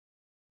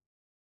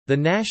The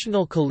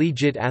National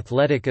Collegiate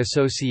Athletic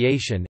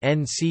Association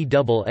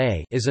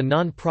 (NCAA) is a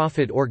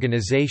non-profit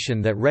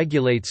organization that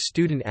regulates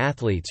student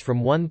athletes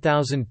from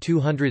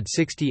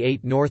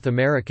 1,268 North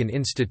American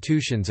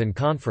institutions and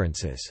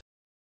conferences.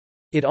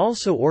 It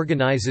also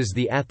organizes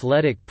the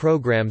athletic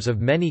programs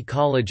of many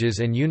colleges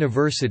and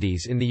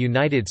universities in the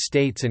United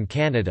States and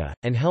Canada,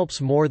 and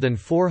helps more than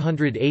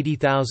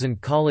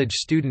 480,000 college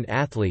student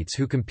athletes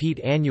who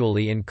compete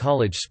annually in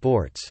college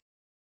sports.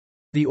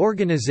 The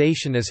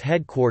organization is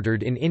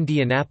headquartered in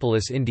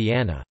Indianapolis,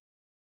 Indiana.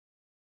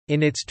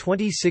 In its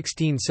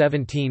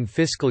 2016-17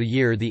 fiscal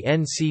year, the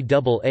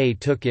NCAA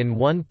took in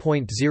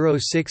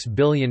 $1.06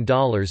 billion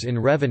in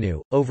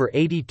revenue, over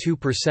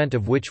 82%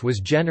 of which was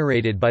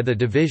generated by the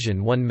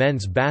Division I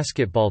men's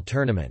basketball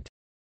tournament.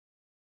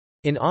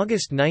 In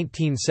August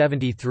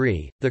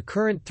 1973, the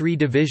current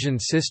three-division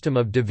system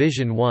of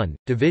Division I,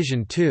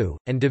 Division II,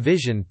 and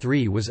Division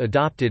III was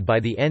adopted by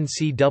the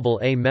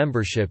NCAA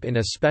membership in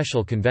a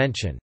special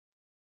convention.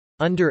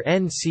 Under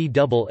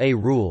NCAA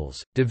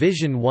rules,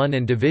 Division I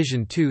and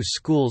Division II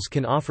schools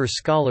can offer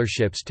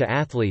scholarships to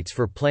athletes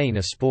for playing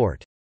a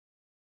sport.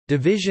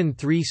 Division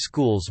III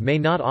schools may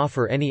not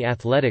offer any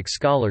athletic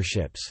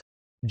scholarships.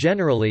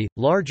 Generally,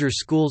 larger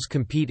schools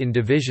compete in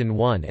Division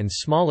I and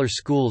smaller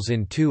schools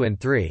in II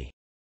and III.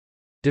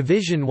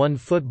 Division I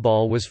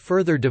football was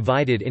further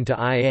divided into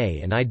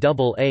IA and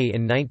IAA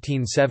in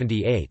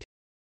 1978.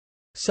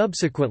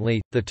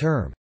 Subsequently, the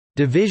term,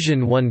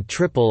 Division I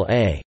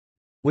AAA,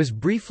 was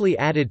briefly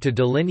added to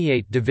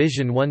delineate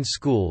Division I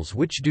schools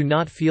which do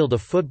not field a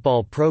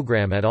football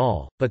program at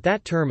all, but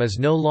that term is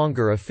no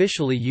longer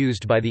officially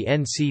used by the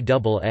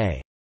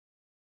NCAA.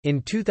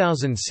 In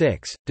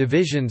 2006,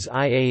 Divisions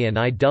IA and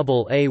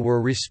IAA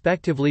were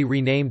respectively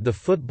renamed the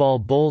Football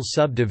Bowl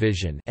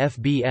Subdivision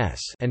 (FBS)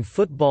 and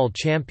Football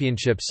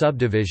Championship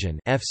Subdivision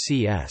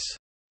 (FCS).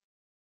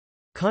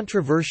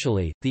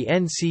 Controversially, the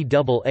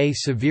NCAA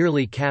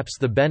severely caps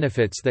the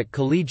benefits that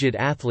collegiate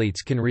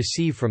athletes can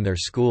receive from their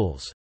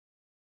schools.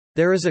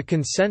 There is a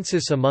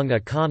consensus among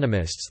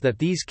economists that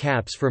these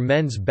caps for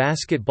men's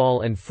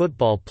basketball and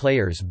football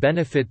players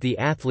benefit the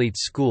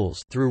athletes'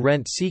 schools through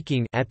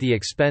rent-seeking at the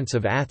expense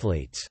of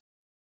athletes.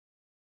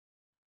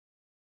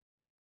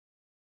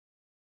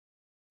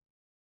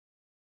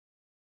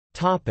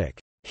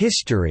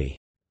 History.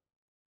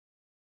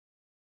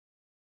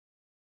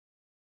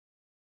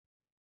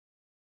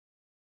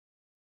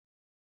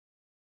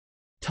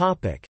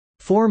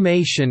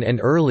 Formation and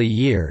early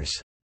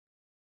years.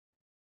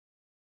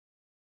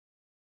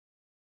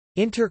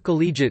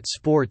 Intercollegiate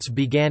sports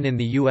began in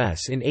the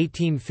U.S. in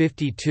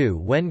 1852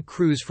 when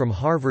crews from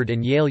Harvard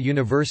and Yale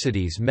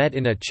universities met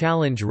in a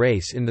challenge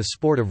race in the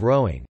sport of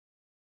rowing.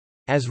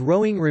 As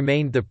rowing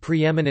remained the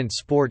preeminent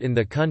sport in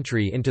the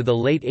country into the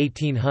late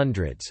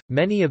 1800s,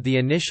 many of the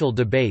initial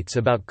debates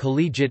about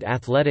collegiate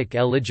athletic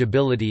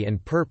eligibility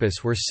and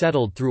purpose were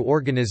settled through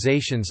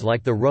organizations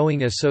like the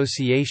Rowing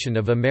Association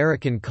of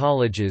American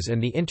Colleges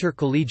and the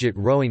Intercollegiate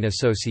Rowing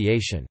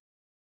Association.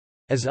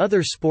 As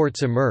other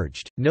sports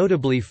emerged,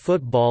 notably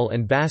football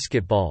and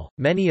basketball,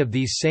 many of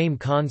these same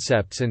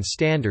concepts and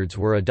standards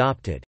were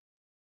adopted.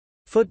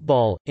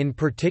 Football, in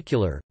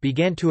particular,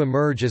 began to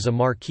emerge as a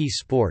marquee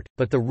sport,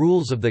 but the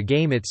rules of the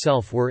game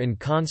itself were in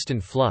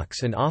constant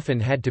flux and often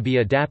had to be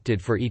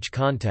adapted for each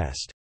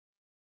contest.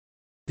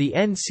 The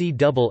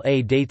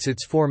NCAA dates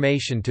its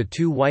formation to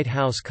two White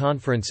House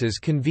conferences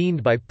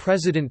convened by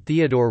President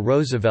Theodore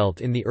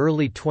Roosevelt in the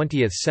early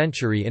 20th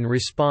century in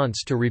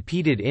response to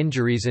repeated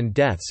injuries and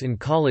deaths in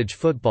college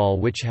football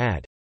which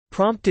had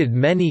prompted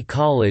many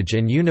college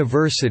and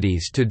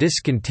universities to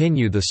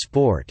discontinue the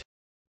sport.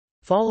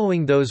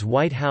 Following those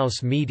White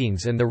House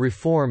meetings and the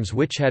reforms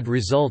which had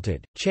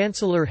resulted,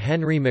 Chancellor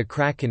Henry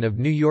McCracken of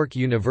New York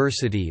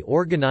University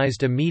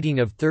organized a meeting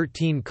of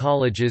 13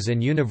 colleges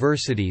and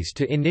universities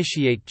to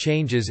initiate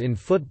changes in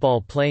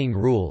football playing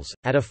rules.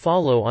 At a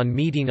follow-on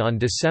meeting on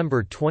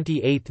December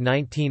 28,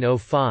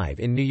 1905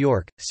 in New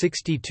York,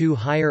 62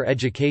 higher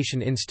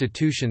education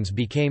institutions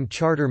became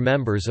charter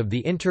members of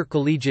the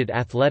Intercollegiate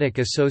Athletic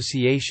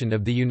Association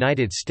of the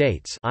United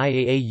States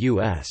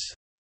 (IAAUS).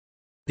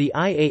 The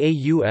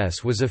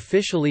IAAUS was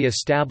officially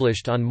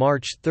established on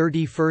March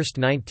 31,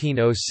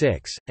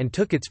 1906, and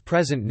took its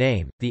present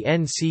name, the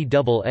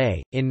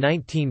NCAA, in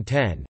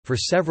 1910. For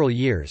several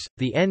years,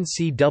 the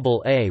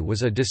NCAA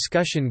was a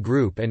discussion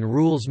group and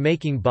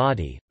rules-making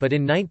body, but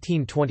in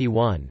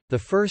 1921, the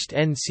first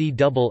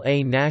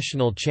NCAA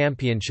national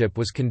championship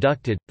was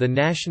conducted, the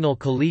National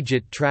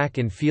Collegiate Track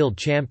and Field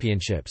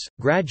Championships.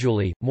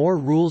 Gradually, more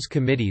rules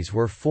committees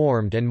were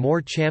formed and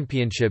more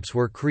championships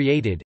were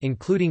created,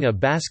 including a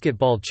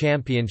basketball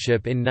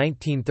championship in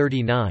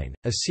 1939.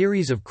 A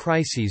series of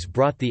crises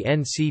brought the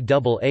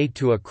NCAA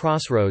to a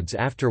crossroads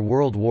after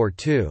World War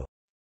II.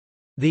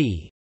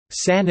 The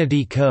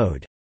Sanity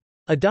Code,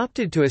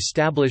 adopted to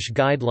establish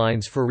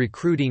guidelines for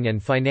recruiting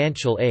and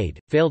financial aid,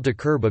 failed to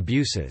curb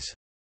abuses.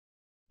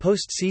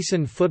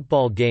 Postseason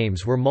football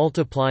games were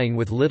multiplying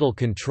with little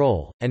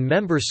control, and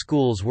member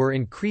schools were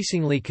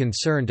increasingly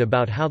concerned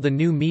about how the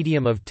new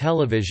medium of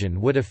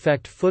television would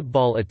affect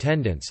football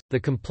attendance.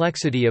 The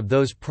complexity of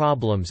those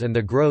problems and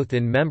the growth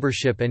in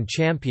membership and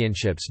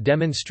championships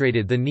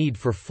demonstrated the need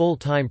for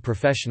full-time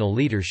professional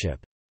leadership.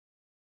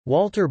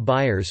 Walter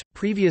Byers,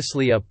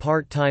 previously a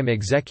part-time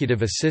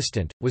executive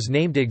assistant, was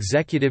named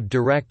executive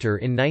director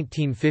in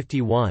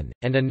 1951,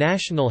 and a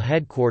national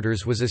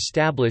headquarters was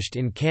established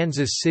in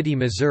Kansas City,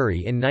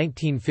 Missouri in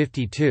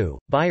 1952.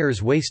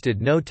 Byers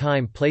wasted no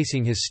time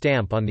placing his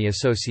stamp on the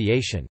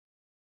association.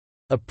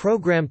 A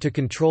program to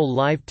control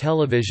live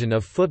television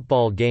of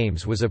football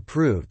games was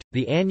approved.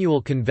 The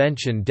annual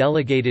convention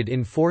delegated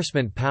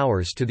enforcement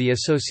powers to the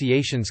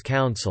association's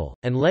council,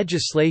 and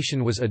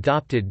legislation was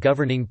adopted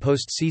governing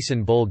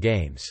postseason bowl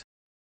games.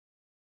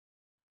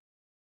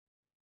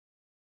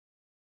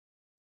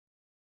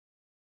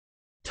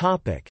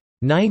 Topic: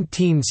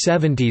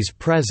 1970s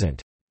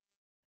present.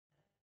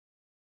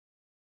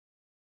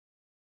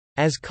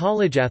 As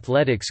college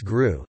athletics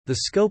grew, the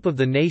scope of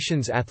the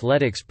nation's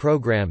athletics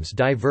programs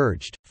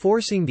diverged,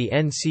 forcing the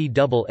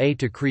NCAA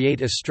to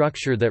create a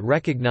structure that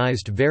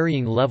recognized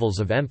varying levels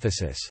of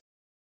emphasis.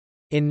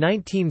 In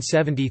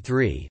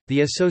 1973,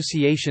 the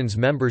association's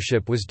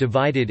membership was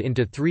divided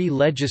into 3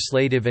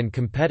 legislative and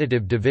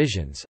competitive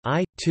divisions,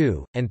 I, II,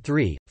 and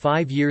III.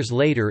 5 years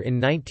later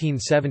in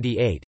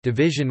 1978,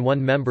 Division I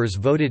members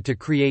voted to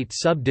create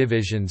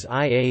subdivisions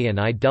IA and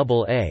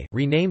IAA,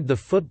 renamed the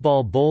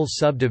Football Bowl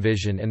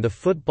Subdivision and the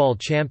Football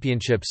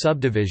Championship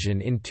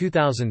Subdivision in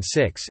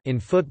 2006.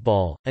 In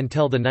football,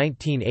 until the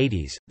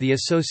 1980s, the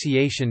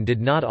association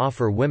did not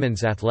offer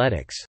women's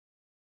athletics.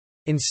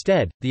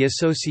 Instead, the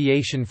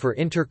Association for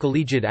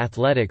Intercollegiate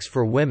Athletics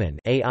for Women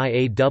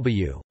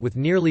 (AIAW), with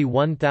nearly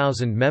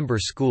 1,000 member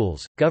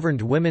schools,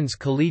 governed women's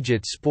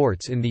collegiate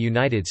sports in the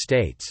United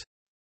States.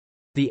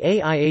 The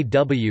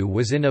AIAW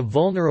was in a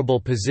vulnerable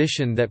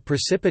position that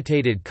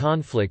precipitated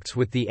conflicts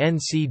with the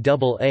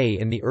NCAA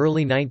in the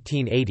early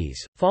 1980s,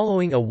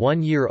 following a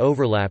one-year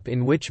overlap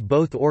in which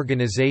both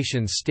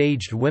organizations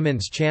staged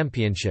women's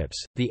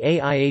championships. The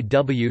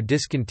AIAW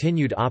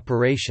discontinued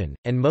operation,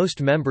 and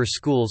most member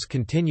schools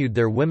continued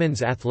their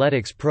women's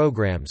athletics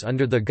programs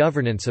under the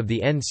governance of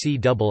the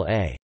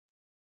NCAA.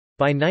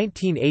 By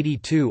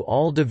 1982,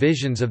 all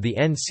divisions of the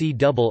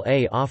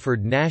NCAA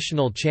offered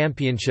national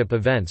championship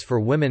events for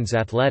women's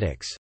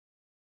athletics.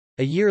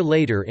 A year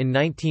later in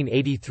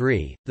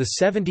 1983, the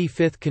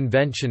 75th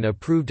Convention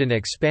approved an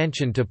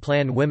expansion to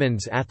plan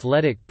women's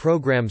athletic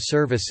program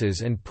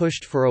services and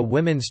pushed for a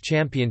women's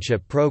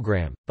championship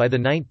program. By the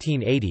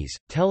 1980s,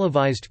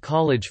 televised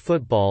college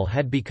football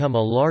had become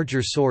a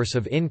larger source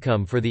of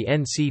income for the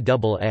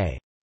NCAA.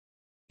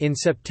 In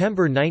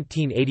September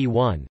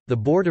 1981, the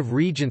Board of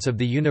Regents of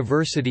the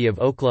University of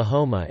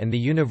Oklahoma and the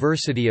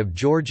University of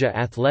Georgia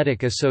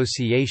Athletic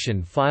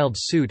Association filed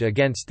suit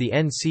against the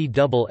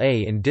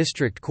NCAA in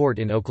district court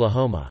in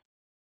Oklahoma.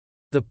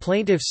 The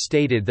plaintiffs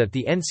stated that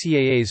the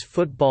NCAA's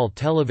football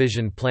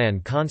television plan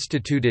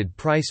constituted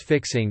price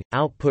fixing,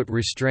 output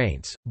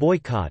restraints,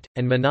 boycott,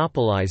 and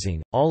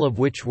monopolizing, all of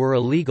which were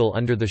illegal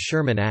under the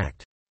Sherman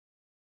Act.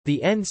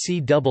 The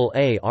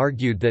NCAA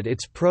argued that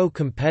its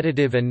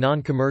pro-competitive and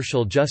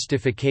non-commercial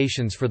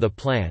justifications for the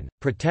plan,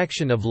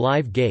 protection of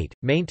live gate,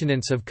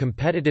 maintenance of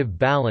competitive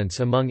balance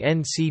among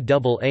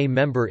NCAA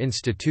member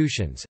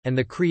institutions, and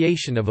the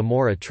creation of a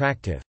more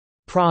attractive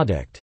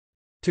product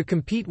to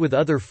compete with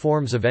other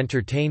forms of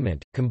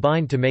entertainment,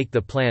 combined to make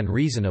the plan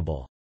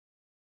reasonable.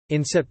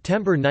 In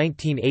September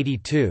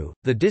 1982,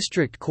 the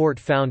district court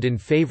found in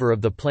favor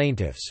of the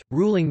plaintiffs,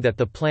 ruling that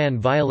the plan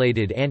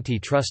violated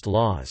antitrust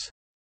laws.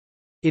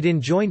 It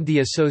enjoined the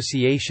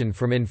association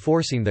from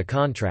enforcing the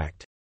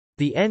contract.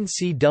 The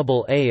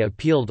NCAA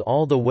appealed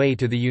all the way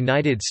to the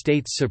United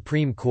States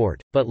Supreme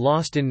Court, but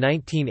lost in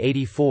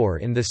 1984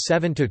 in the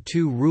 7-2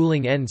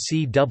 ruling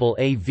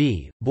NCAA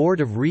v. Board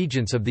of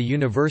Regents of the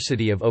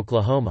University of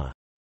Oklahoma.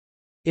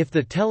 If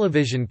the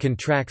television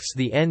contracts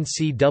the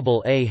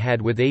NCAA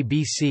had with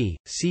ABC,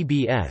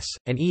 CBS,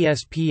 and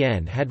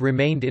ESPN had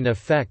remained in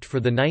effect for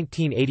the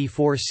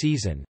 1984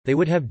 season, they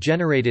would have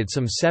generated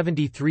some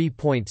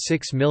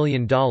 $73.6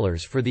 million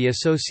for the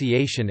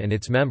association and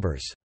its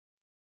members.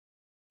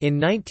 In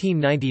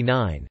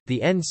 1999,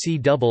 the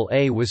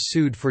NCAA was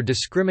sued for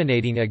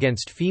discriminating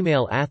against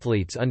female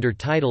athletes under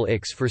Title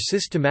IX for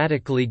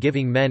systematically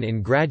giving men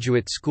in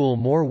graduate school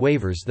more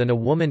waivers than a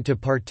woman to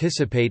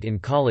participate in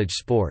college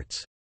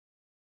sports.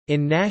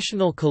 In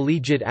National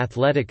Collegiate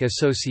Athletic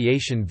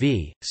Association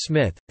v.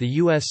 Smith, the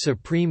U.S.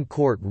 Supreme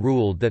Court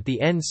ruled that the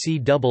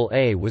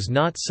NCAA was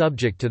not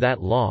subject to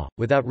that law,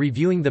 without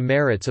reviewing the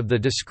merits of the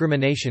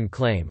discrimination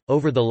claim.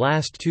 Over the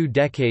last 2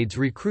 decades,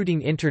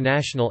 recruiting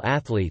international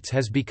athletes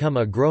has become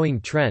a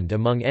growing trend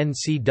among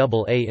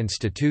NCAA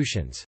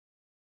institutions.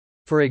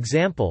 For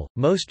example,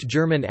 most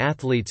German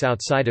athletes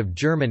outside of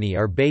Germany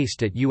are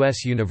based at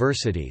U.S.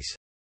 universities.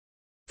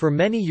 For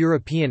many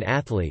European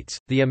athletes,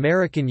 the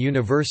American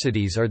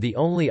universities are the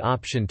only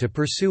option to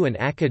pursue an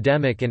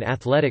academic and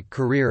athletic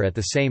career at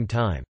the same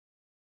time.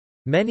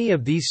 Many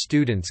of these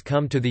students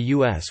come to the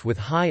U.S. with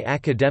high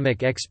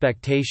academic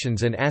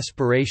expectations and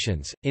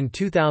aspirations. In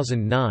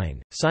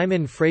 2009,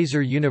 Simon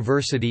Fraser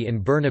University in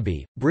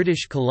Burnaby,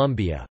 British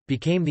Columbia,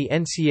 became the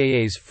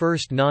NCAA's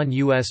first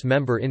non-U.S.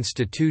 member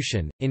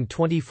institution. In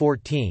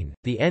 2014,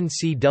 the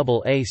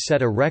NCAA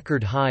set a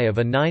record high of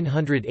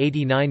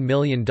 $989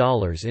 million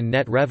in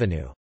net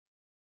revenue.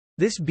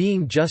 This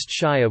being just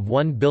shy of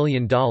 $1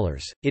 billion,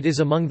 it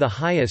is among the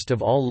highest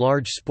of all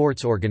large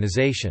sports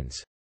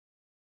organizations.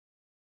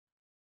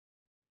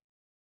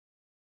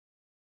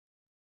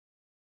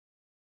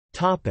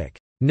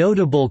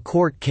 Notable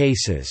court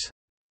cases.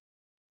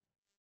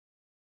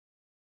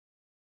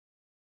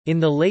 In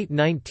the late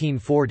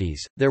 1940s,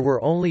 there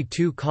were only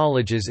two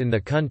colleges in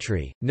the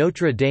country,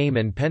 Notre Dame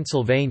and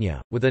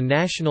Pennsylvania, with a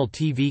national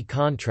TV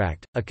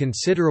contract, a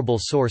considerable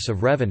source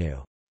of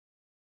revenue.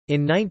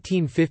 In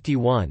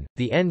 1951,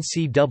 the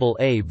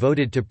NCAA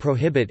voted to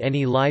prohibit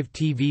any live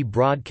TV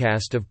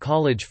broadcast of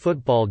college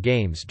football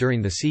games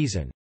during the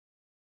season.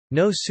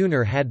 No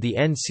sooner had the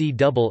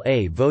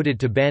NCAA voted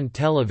to ban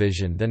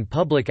television than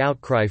public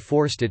outcry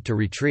forced it to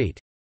retreat.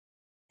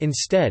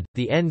 Instead,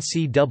 the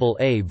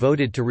NCAA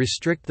voted to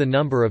restrict the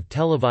number of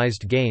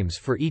televised games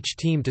for each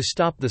team to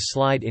stop the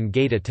slide in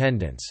gate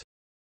attendance.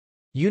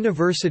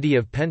 University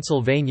of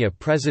Pennsylvania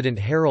President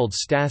Harold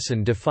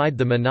Stassen defied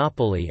the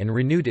monopoly and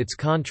renewed its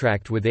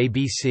contract with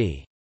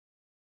ABC.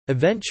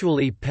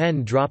 Eventually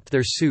Penn dropped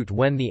their suit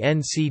when the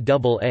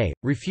NCAA,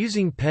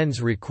 refusing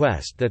Penn's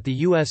request that the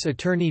U.S.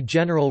 Attorney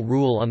General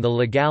rule on the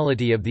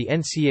legality of the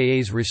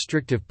NCAA's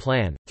restrictive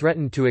plan,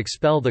 threatened to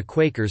expel the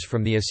Quakers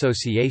from the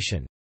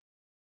association.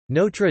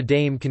 Notre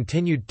Dame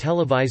continued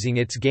televising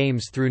its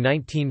games through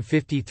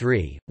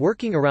 1953,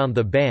 working around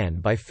the ban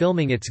by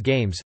filming its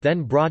games,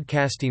 then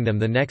broadcasting them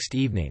the next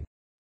evening.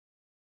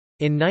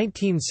 In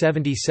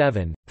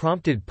 1977,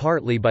 prompted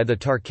partly by the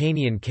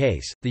Tarkanian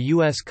case, the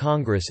U.S.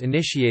 Congress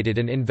initiated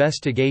an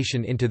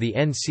investigation into the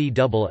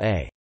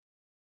NCAA.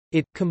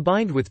 It,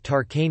 combined with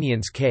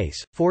Tarkanian's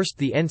case, forced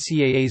the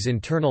NCAA's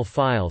internal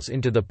files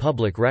into the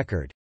public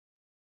record.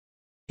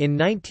 In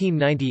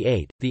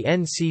 1998, the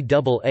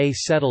NCAA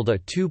settled a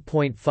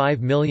 $2.5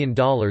 million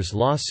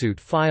lawsuit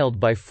filed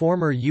by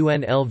former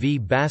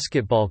UNLV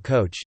basketball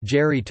coach,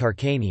 Jerry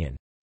Tarkanian.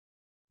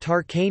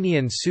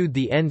 Tarkanian sued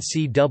the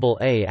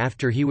NCAA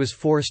after he was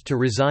forced to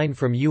resign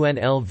from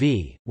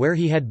UNLV, where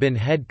he had been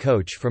head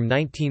coach from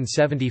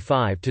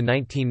 1975 to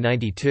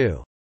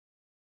 1992.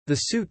 The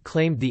suit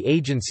claimed the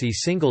agency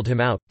singled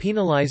him out,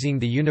 penalizing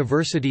the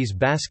university's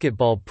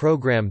basketball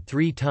program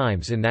 3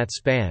 times in that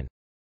span.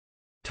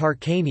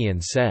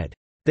 Tarkanian said,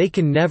 "They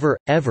can never,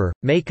 ever,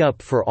 make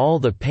up for all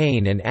the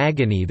pain and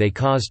agony they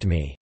caused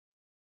me.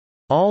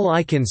 All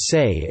I can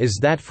say is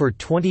that for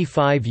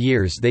 25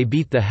 years they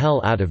beat the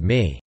hell out of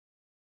me."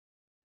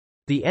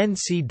 The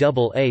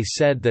NCAA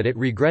said that it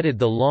regretted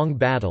the long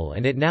battle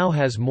and it now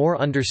has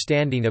more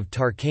understanding of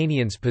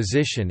Tarkanian's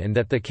position and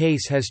that the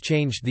case has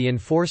changed the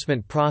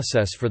enforcement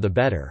process for the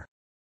better.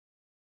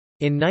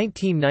 In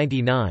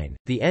 1999,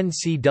 the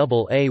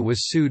NCAA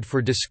was sued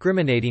for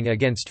discriminating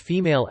against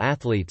female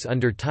athletes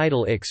under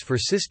Title IX for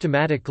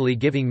systematically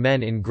giving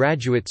men in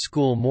graduate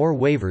school more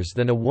waivers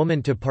than a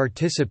woman to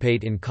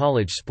participate in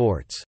college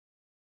sports.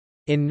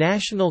 In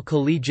National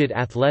Collegiate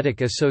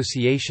Athletic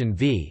Association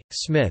v.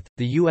 Smith,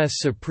 the U.S.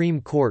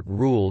 Supreme Court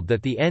ruled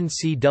that the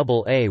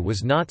NCAA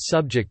was not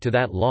subject to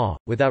that law,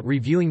 without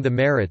reviewing the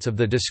merits of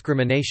the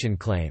discrimination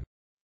claim.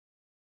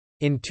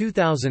 In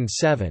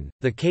 2007,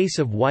 the case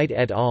of White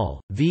et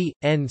al. v.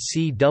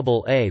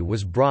 NCAA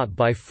was brought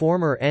by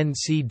former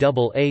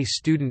NCAA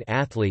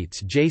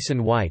student-athletes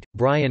Jason White,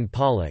 Brian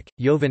Pollock,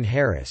 Jovan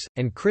Harris,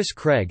 and Chris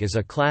Craig as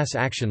a class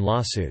action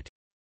lawsuit.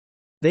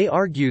 They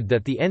argued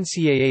that the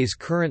NCAA's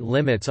current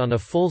limits on a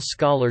full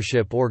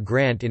scholarship or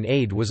grant in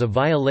aid was a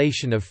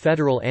violation of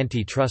federal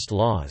antitrust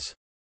laws.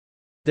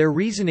 Their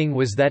reasoning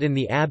was that in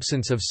the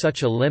absence of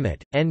such a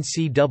limit,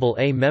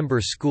 NCAA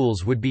member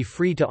schools would be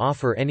free to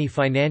offer any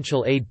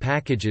financial aid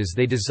packages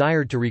they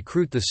desired to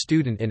recruit the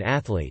student and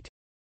athlete.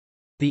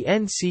 The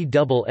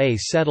NCAA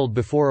settled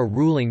before a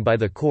ruling by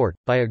the court,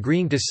 by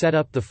agreeing to set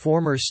up the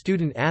former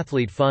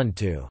Student-Athlete Fund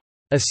to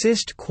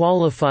assist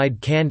qualified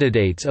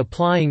candidates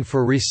applying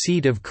for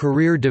receipt of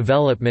career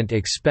development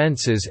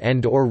expenses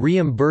and/or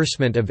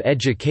reimbursement of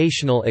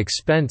educational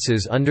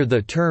expenses under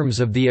the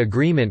terms of the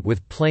agreement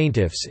with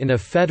plaintiffs in a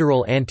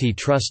federal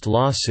antitrust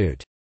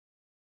lawsuit.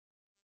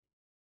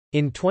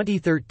 In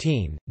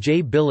 2013,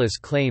 Jay Bilas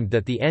claimed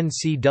that the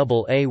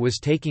NCAA was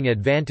taking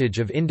advantage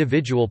of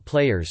individual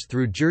players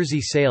through jersey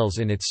sales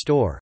in its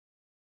store.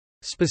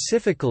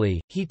 Specifically,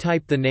 he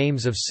typed the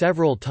names of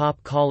several top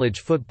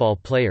college football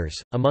players,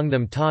 among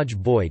them Taj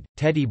Boyd,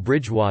 Teddy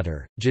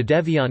Bridgewater,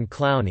 Jadeveon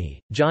Clowney,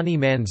 Johnny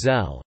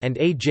Manziel, and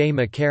A.J.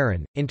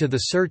 McCarron, into the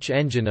search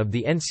engine of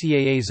the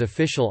NCAA's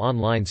official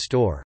online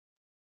store.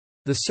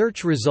 The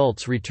search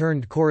results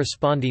returned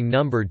corresponding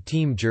numbered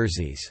team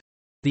jerseys.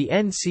 The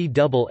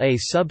NCAA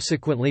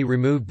subsequently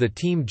removed the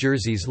team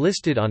jerseys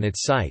listed on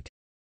its site.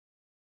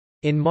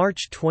 In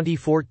March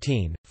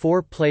 2014,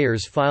 4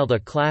 players filed a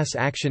class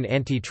action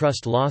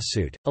antitrust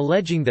lawsuit,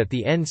 alleging that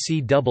the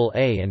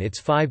NCAA and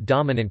its 5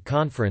 dominant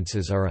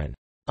conferences are an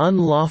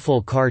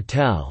unlawful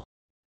cartel.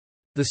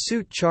 The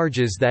suit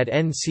charges that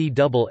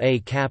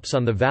NCAA caps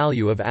on the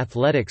value of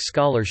athletic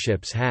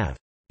scholarships have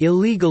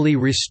illegally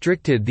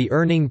restricted the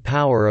earning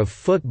power of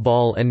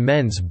football and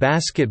men's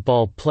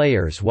basketball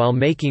players while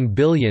making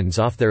billions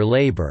off their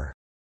labor.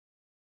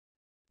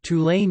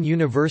 Tulane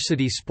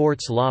University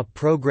sports law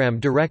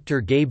program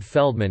director Gabe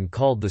Feldman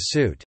called the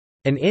suit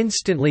an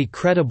instantly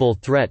credible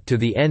threat to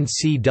the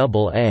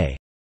NCAA.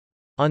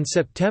 On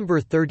September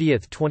 30,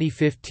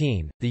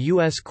 2015, the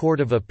U.S.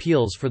 Court of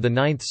Appeals for the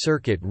Ninth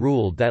Circuit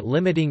ruled that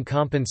limiting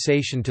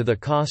compensation to the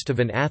cost of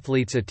an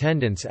athlete's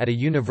attendance at a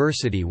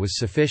university was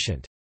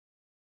sufficient.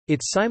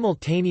 It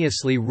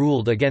simultaneously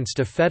ruled against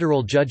a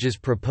federal judge's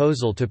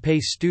proposal to pay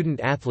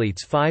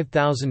student-athletes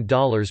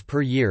 $5,000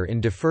 per year in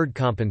deferred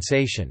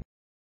compensation.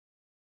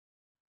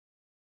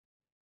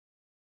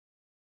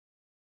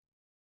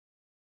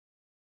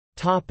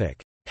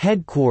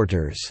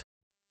 Headquarters.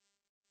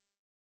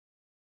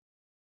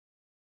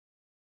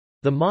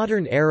 The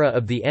modern era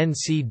of the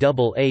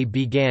NCAA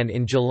began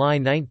in July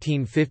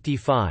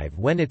 1955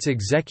 when its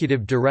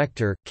executive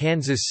director,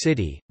 Kansas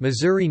City,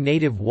 Missouri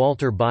native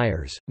Walter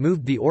Byers,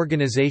 moved the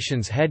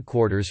organization's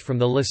headquarters from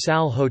the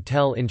LaSalle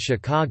Hotel in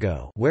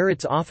Chicago, where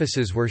its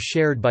offices were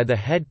shared by the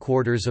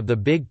headquarters of the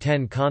Big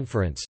Ten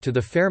Conference, to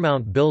the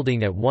Fairmount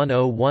Building at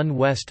 101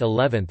 West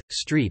 11th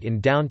Street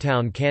in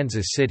downtown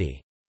Kansas City.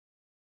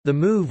 The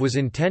move was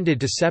intended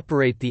to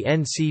separate the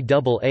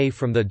NCAA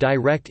from the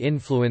direct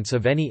influence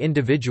of any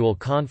individual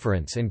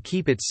conference and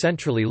keep it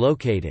centrally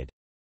located.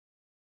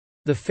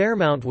 The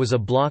Fairmount was a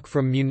block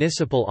from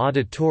Municipal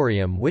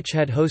Auditorium, which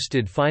had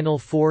hosted Final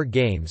Four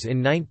games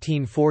in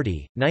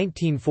 1940,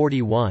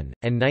 1941,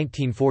 and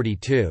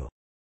 1942.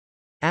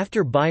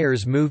 After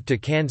Byers moved to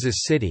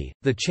Kansas City,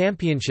 the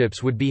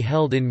championships would be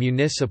held in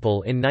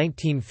Municipal in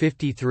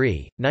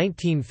 1953,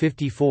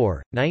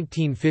 1954,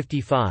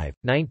 1955,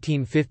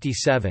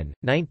 1957,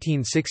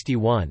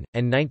 1961,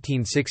 and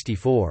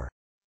 1964.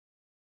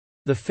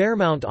 The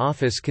Fairmount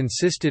office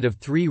consisted of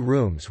 3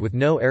 rooms with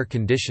no air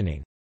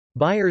conditioning.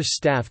 Byers'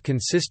 staff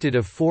consisted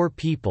of 4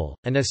 people,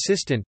 an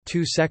assistant,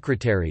 2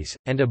 secretaries,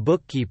 and a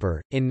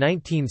bookkeeper. In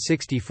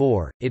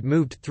 1964, it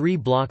moved 3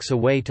 blocks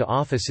away to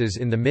offices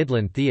in the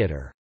Midland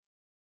Theater.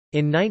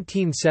 In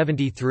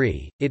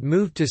 1973, it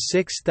moved to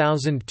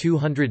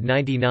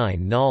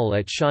 6299 Knoll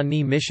at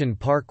Shawnee Mission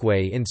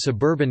Parkway in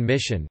suburban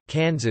Mission,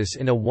 Kansas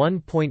in a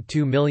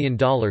 $1.2 million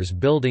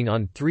building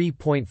on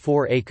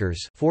 3.4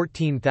 acres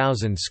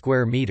 (14,000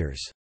 square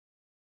meters).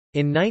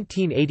 In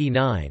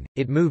 1989,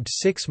 it moved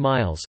 6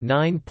 miles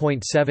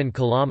 (9.7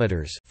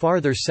 kilometers)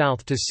 farther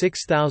south to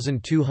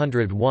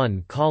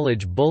 6201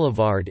 College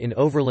Boulevard in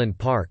Overland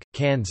Park,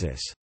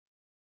 Kansas.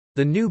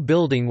 The new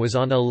building was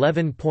on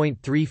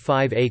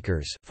 11.35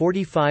 acres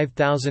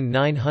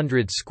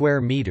 (45,900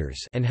 square meters)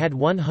 and had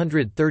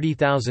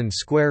 130,000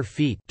 square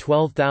feet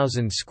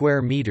 (12,000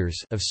 square meters)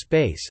 of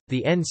space.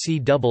 The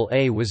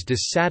NCAA was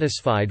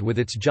dissatisfied with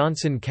its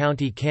Johnson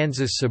County,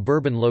 Kansas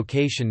suburban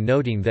location,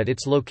 noting that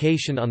its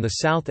location on the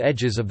south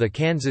edges of the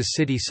Kansas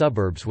City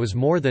suburbs was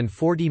more than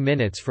 40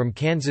 minutes from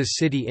Kansas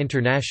City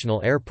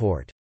International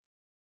Airport.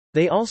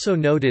 They also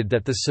noted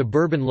that the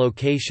suburban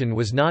location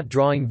was not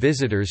drawing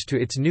visitors to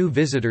its new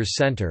visitors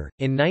center.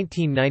 In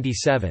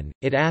 1997,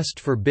 it asked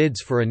for bids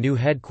for a new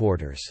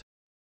headquarters.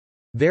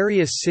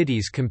 Various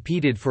cities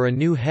competed for a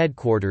new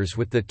headquarters,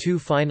 with the 2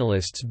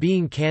 finalists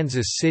being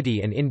Kansas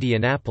City and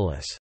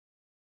Indianapolis.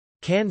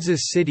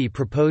 Kansas City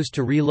proposed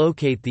to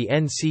relocate the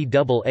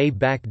NCAA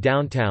back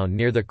downtown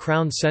near the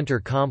Crown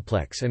Center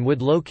complex and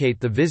would locate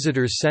the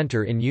visitors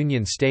center in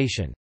Union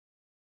Station.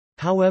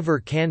 However,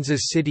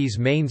 Kansas City's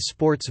main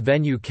sports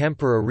venue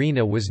Kemper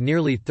Arena was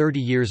nearly 30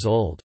 years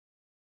old.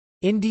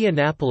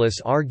 Indianapolis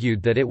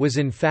argued that it was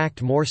in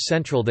fact more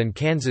central than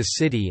Kansas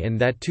City and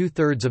that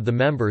 2/3 of the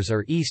members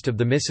are east of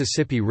the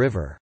Mississippi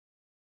River.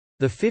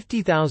 The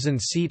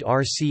 50,000-seat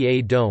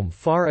RCA Dome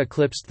far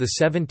eclipsed the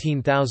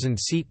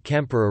 17,000-seat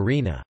Kemper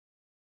Arena.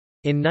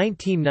 In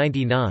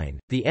 1999,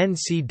 the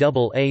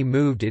NCAA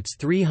moved its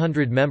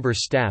 300-member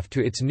staff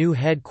to its new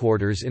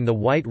headquarters in the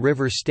White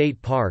River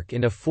State Park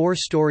in a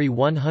 4-story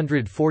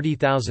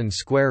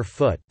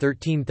 140,000-square-foot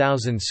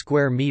 (13,000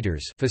 square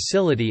meters)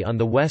 facility on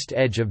the west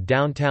edge of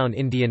downtown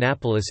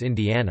Indianapolis,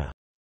 Indiana.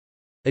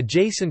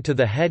 Adjacent to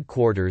the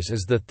headquarters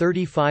is the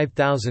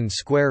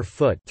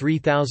 35,000-square-foot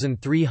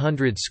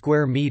 (3,300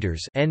 square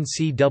meters)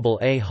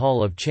 NCAA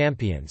Hall of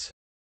Champions.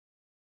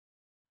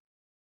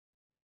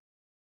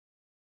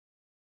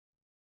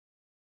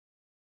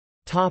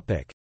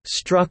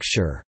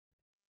 Structure.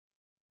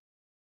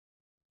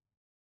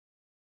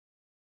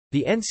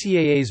 The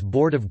NCAA's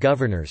Board of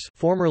Governors,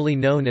 formerly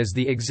known as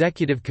the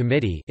Executive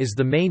Committee, is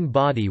the main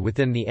body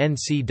within the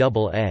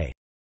NCAA.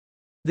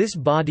 This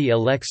body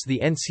elects the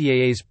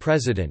NCAA's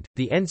president.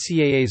 The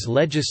NCAA's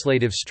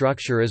legislative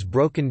structure is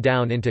broken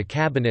down into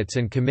cabinets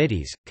and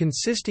committees,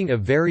 consisting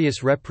of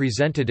various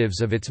representatives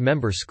of its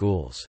member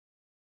schools.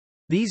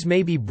 These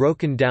may be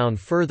broken down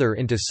further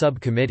into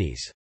subcommittees.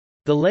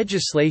 The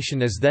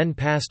legislation is then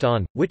passed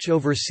on, which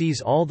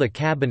oversees all the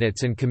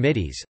cabinets and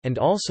committees, and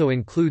also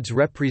includes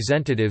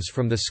representatives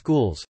from the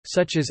schools,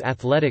 such as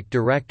athletic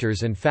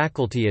directors and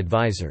faculty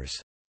advisors.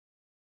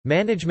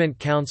 Management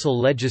Council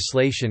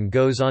legislation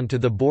goes on to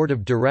the Board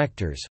of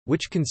Directors,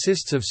 which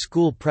consists of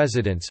school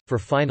presidents, for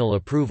final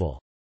approval.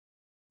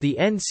 The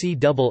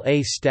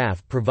NCAA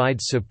staff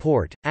provides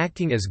support,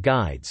 acting as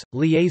guides,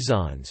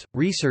 liaisons,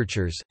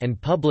 researchers, and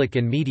public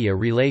and media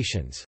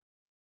relations.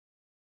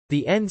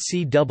 The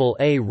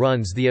NCAA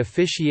runs the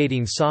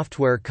officiating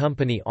software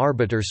company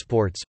Arbiter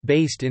Sports,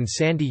 based in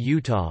Sandy,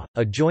 Utah,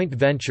 a joint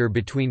venture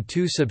between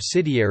two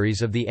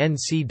subsidiaries of the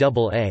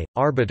NCAA,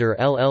 Arbiter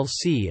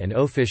LLC and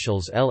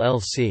Officials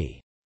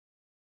LLC.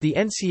 The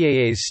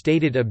NCAA's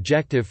stated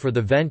objective for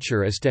the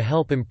venture is to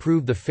help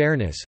improve the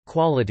fairness,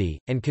 quality,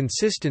 and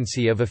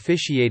consistency of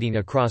officiating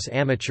across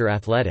amateur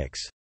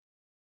athletics.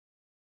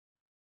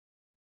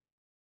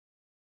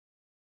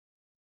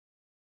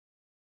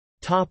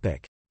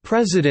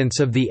 Presidents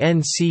of the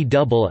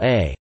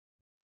NCAA.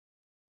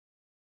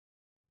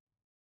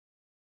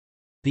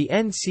 The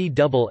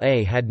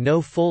NCAA had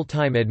no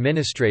full-time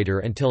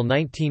administrator until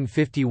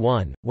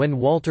 1951, when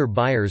Walter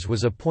Byers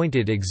was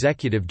appointed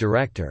executive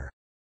director.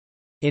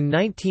 In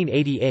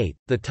 1988,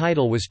 the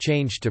title was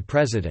changed to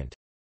president.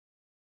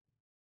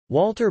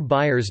 Walter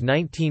Byers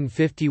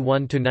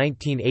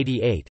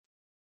 1951–1988,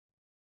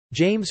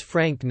 James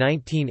Frank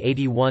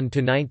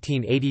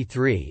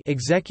 1981–1983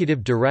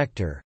 executive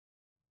director,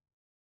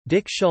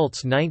 Dick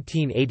Schultz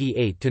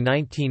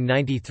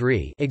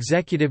 1988–1993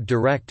 executive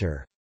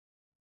director,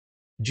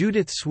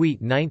 Judith Sweet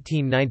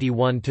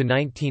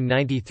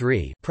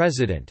 1991–1993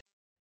 president,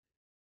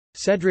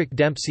 Cedric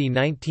Dempsey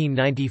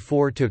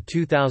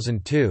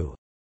 1994–2002,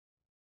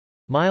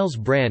 Miles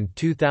Brand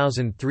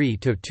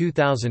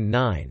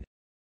 2003–2009,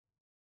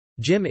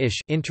 Jim Ish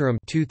interim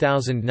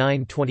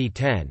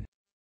 2009–2010,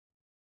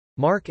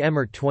 Mark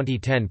Emmert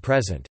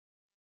 2010–present.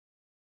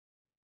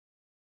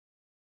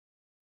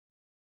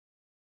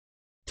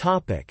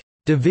 Topic: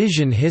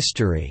 Division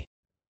history.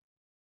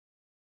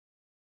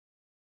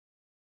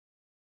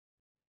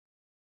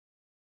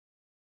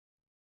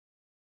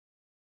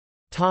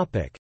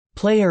 Topic: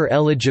 Player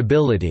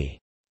eligibility.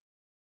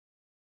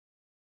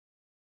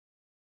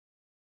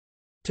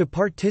 To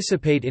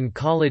participate in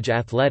college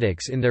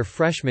athletics in their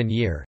freshman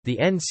year, the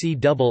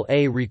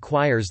NCAA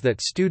requires that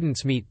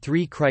students meet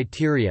 3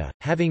 criteria: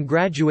 having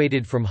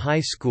graduated from high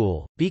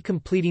school, be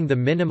completing the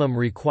minimum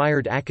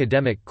required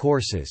academic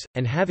courses,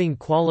 and having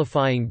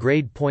qualifying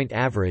grade point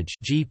average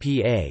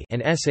 (GPA)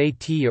 and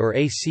SAT or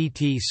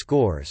ACT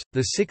scores.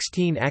 The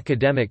 16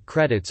 academic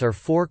credits are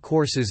 4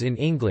 courses in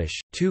English,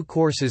 2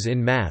 courses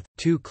in math,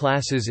 2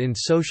 classes in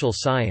social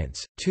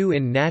science, 2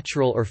 in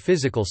natural or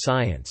physical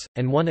science,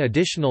 and 1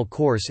 additional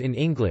course in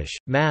English,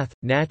 math,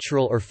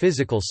 natural or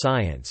physical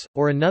science,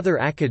 or another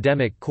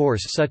academic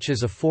course such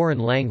as a foreign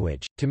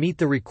language. To meet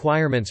the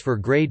requirements for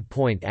grade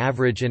point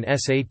average and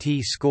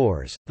SAT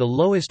scores, the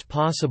lowest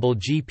possible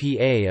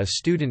GPA a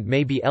student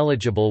may be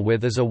eligible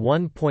with is a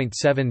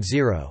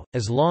 1.70,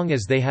 as long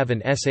as they have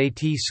an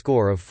SAT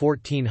score of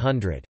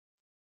 1400.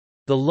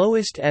 The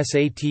lowest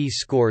SAT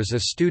scores a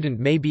student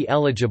may be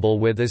eligible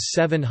with is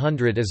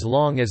 700 as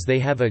long as they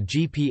have a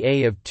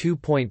GPA of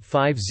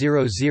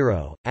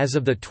 2.500. As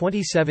of the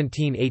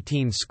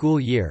 2017-18 school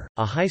year,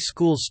 a high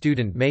school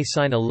student may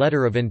sign a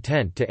letter of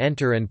intent to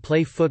enter and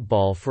play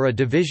football for a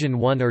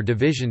Division I or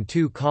Division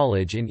II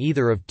college in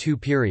either of 2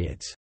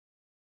 periods.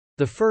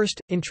 The first,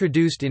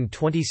 introduced in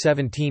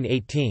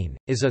 2017-18,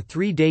 is a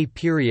 3-day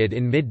period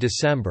in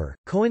mid-December,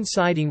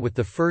 coinciding with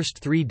the first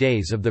 3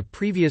 days of the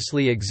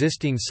previously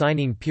existing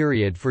signing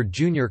period for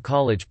junior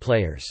college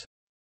players.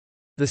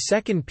 The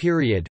second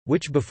period,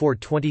 which before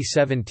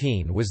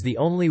 2017 was the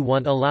only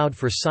one allowed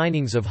for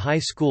signings of high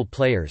school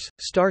players,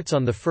 starts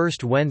on the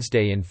first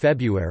Wednesday in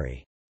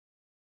February.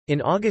 In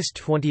August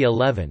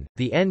 2011,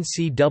 the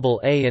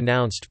NCAA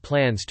announced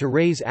plans to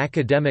raise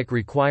academic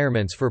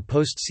requirements for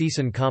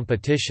postseason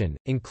competition,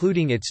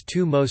 including its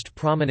 2 most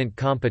prominent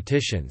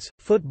competitions,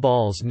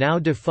 football's now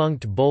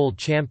defunct Bowl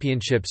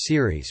Championship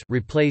Series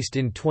replaced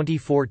in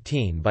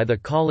 2014 by the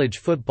College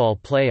Football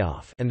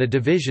Playoff and the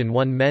Division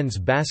I Men's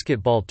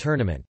Basketball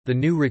Tournament, the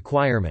new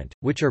requirement,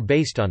 which are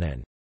based on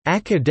an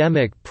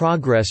academic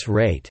progress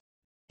rate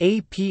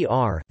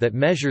 (APR) that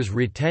measures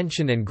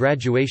retention and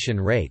graduation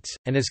rates,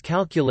 and is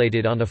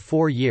calculated on a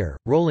 4-year,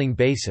 rolling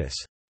basis.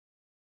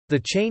 The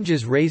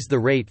changes raise the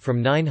rate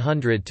from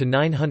 900 to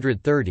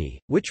 930,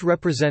 which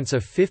represents a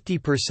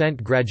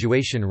 50%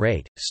 graduation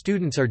rate.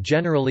 Students are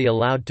generally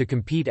allowed to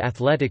compete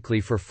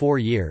athletically for 4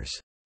 years.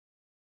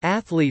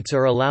 Athletes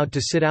are allowed to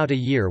sit out a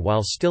year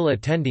while still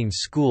attending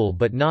school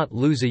but not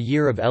lose a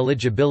year of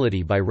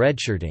eligibility by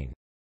redshirting.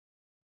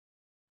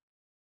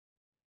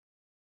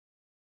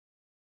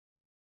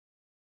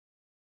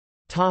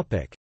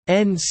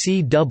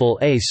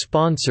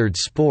 NCAA-sponsored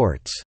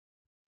sports.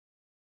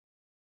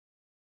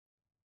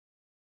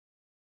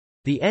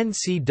 The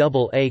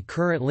NCAA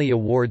currently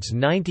awards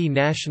 90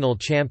 national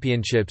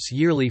championships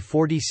yearly,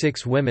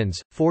 46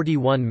 women's,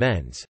 41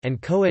 men's,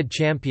 and co-ed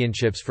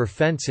championships for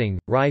fencing,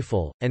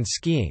 rifle, and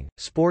skiing.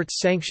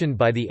 Sports sanctioned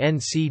by the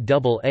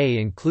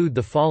NCAA include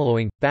the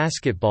following: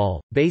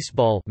 basketball,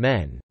 baseball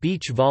men,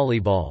 beach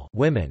volleyball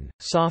women,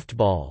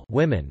 softball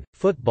women,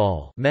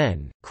 football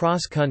men,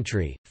 cross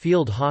country,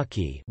 field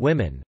hockey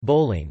women,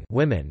 bowling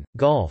women,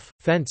 golf,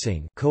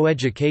 fencing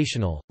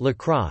coeducational,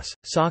 lacrosse,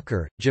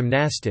 soccer,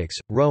 gymnastics,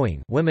 rowing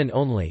women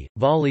only,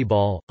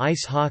 volleyball,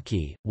 ice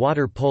hockey,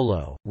 water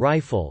polo,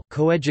 rifle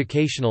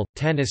coeducational,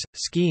 tennis,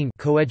 skiing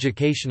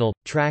coeducational,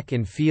 track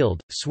and field,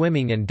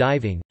 swimming and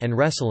diving, and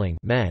wrestling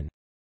men.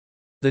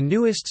 The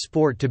newest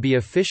sport to be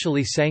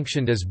officially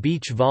sanctioned is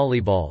beach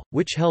volleyball,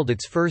 which held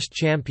its first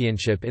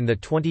championship in the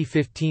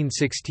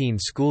 2015-16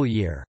 school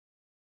year.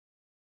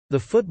 The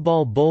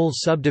Football Bowl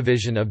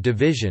subdivision of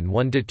Division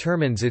I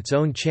determines its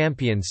own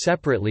champion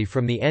separately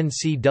from the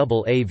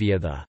NCAA via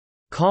the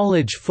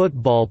College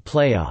Football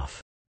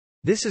Playoff.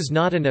 This is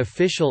not an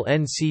official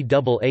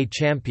NCAA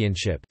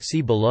championship,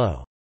 see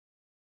below.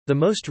 The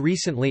most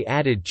recently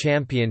added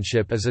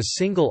championship is a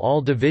single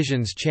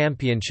all-divisions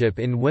championship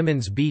in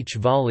women's beach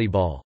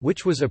volleyball,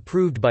 which was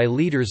approved by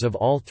leaders of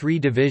all three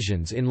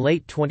divisions in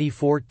late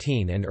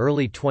 2014 and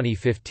early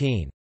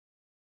 2015.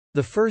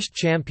 The first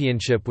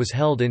championship was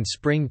held in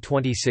spring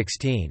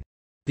 2016.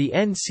 The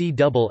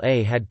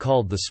NCAA had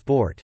called the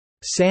sport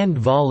sand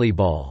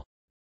volleyball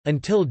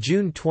until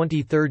June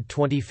 23,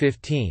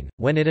 2015,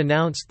 when it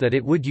announced that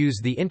it would use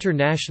the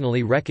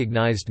internationally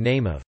recognized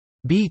name of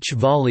beach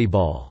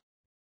volleyball.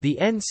 The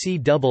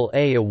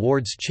NCAA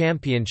awards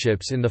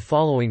championships in the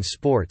following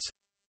sports.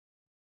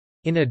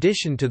 In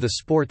addition to the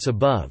sports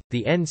above,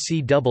 the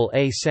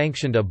NCAA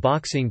sanctioned a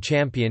boxing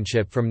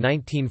championship from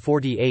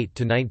 1948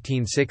 to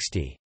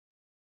 1960.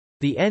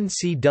 The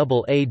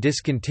NCAA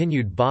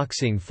discontinued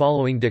boxing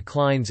following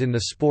declines in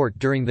the sport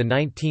during the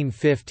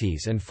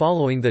 1950s and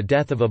following the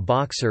death of a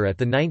boxer at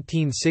the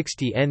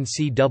 1960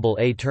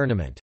 NCAA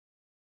tournament.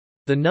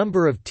 The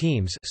number of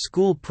teams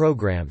school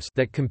programs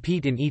that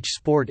compete in each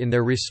sport in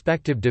their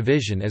respective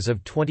division as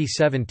of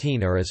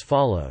 2017 are as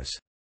follows.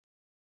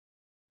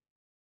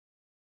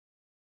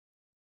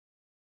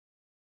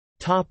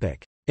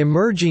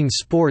 Emerging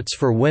sports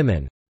for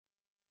women.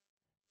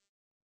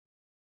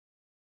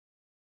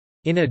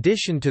 In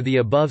addition to the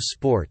above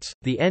sports,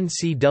 the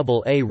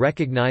NCAA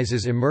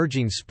recognizes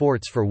emerging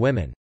sports for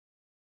women.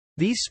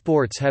 These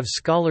sports have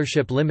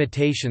scholarship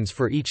limitations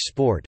for each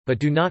sport, but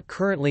do not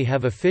currently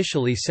have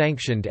officially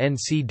sanctioned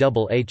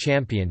NCAA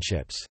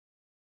championships.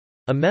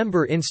 A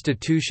member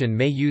institution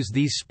may use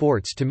these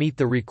sports to meet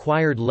the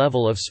required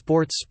level of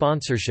sports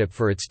sponsorship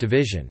for its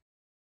division.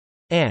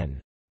 An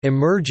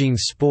emerging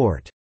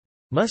sport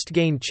must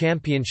gain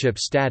championship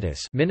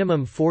status,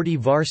 minimum 40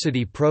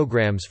 varsity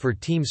programs for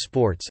team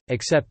sports,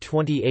 except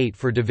 28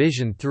 for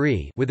Division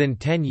III within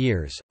 10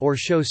 years, or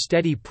show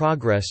steady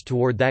progress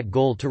toward that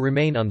goal to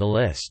remain on the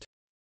list.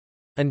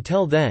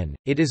 Until then,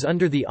 it is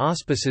under the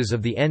auspices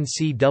of the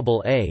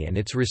NCAA and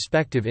its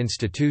respective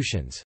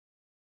institutions.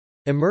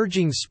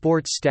 Emerging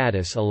sports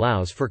status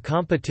allows for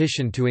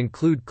competition to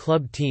include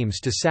club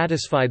teams to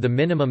satisfy the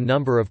minimum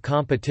number of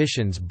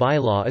competitions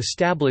bylaw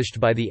established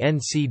by the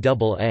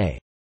NCAA.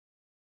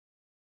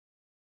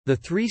 The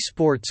three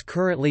sports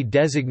currently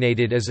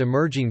designated as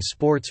emerging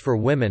sports for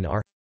women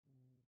are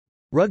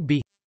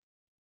rugby,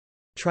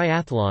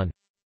 triathlon,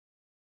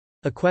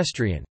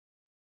 equestrian.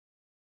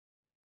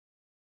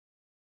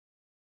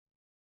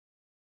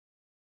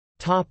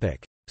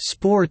 Topic: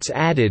 Sports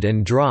added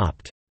and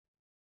dropped.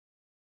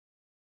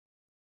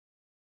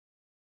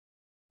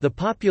 The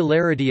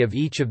popularity of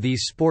each of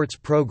these sports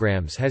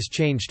programs has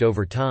changed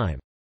over time.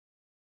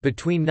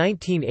 Between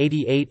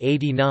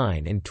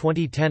 1988–89 and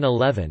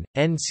 2010–11,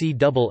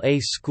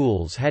 NCAA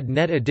schools had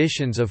net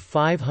additions of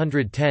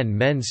 510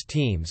 men's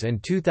teams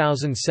and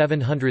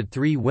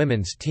 2,703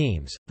 women's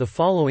teams. The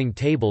following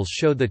tables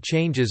show the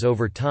changes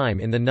over time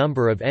in the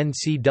number of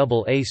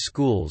NCAA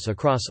schools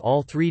across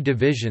all three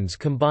divisions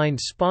combined,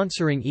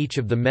 sponsoring each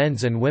of the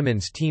men's and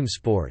women's team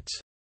sports.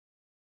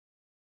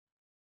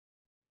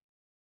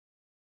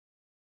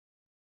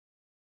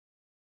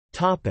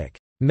 Topic: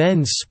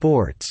 Men's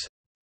sports.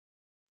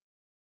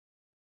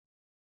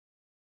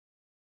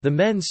 The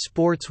men's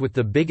sports with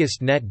the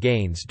biggest net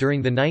gains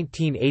during the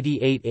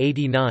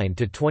 1988–89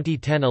 to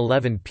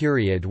 2010–11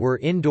 period were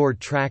indoor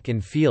track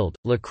and field,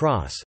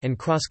 lacrosse, and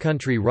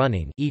cross-country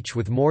running, each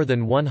with more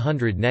than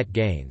 100 net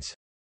gains.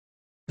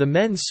 The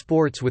men's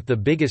sports with the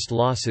biggest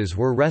losses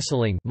were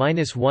wrestling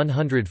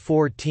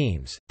 -104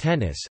 teams,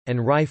 tennis,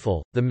 and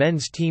rifle. The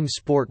men's team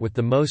sport with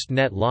the most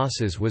net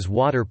losses was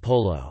water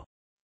polo.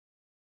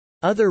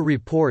 Other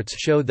reports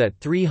show that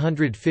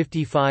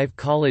 355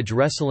 college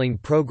wrestling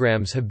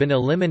programs have been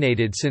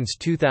eliminated since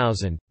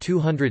 2000,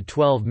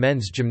 212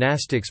 men's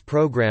gymnastics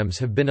programs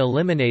have been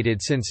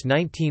eliminated since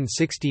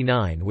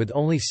 1969 with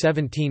only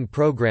 17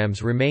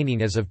 programs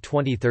remaining as of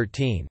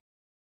 2013.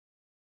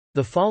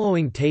 The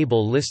following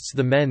table lists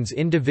the men's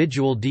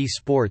individual D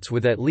sports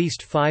with at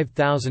least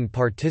 5,000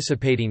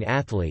 participating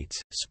athletes.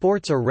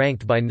 Sports are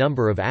ranked by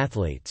number of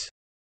athletes.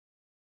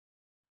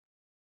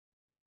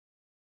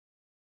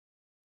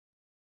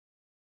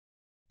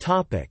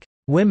 Topic: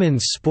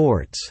 Women's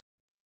sports.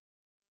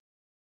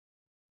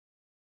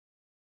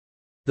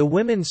 The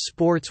women's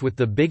sports with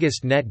the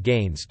biggest net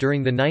gains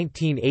during the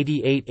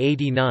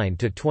 1988–89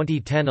 to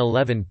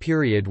 2010–11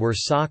 period were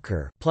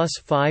soccer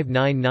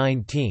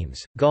 +599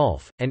 teams,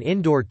 golf, and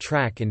indoor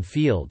track and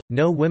field.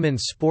 No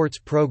women's sports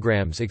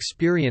programs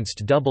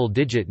experienced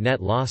double-digit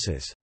net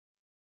losses.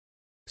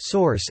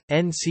 Source: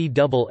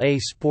 NCAA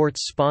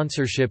Sports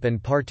Sponsorship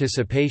and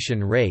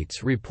Participation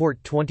Rates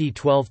Report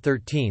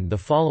 2012-13. The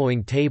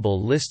following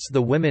table lists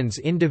the women's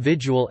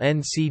individual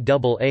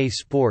NCAA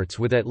sports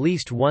with at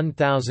least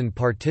 1,000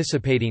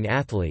 participating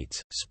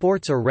athletes.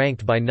 Sports are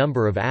ranked by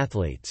number of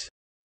athletes.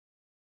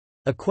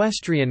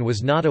 Equestrian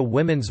was not a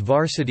women's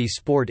varsity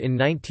sport in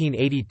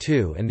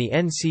 1982, and the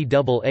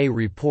NCAA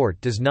report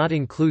does not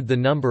include the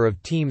number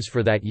of teams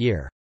for that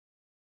year.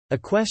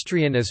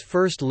 Equestrian is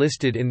first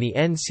listed in the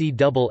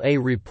NCAA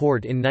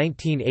report in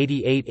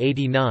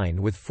 1988–89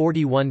 with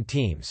 41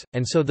 teams,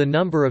 and so the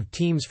number of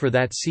teams for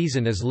that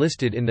season is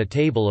listed in the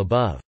table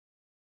above.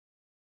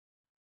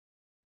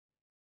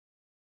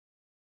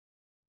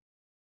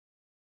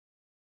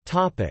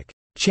 Topic: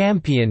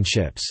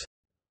 Championships.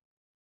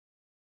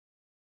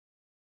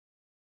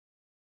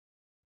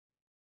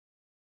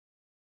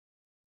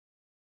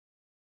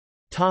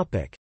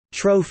 Topic: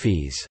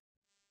 Trophies.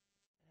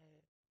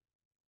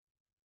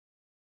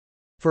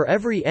 For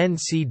every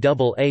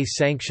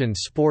NCAA-sanctioned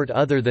sport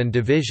other than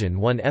Division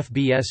I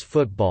FBS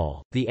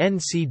football, the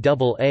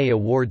NCAA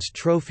awards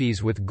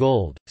trophies with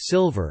gold,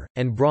 silver,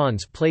 and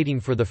bronze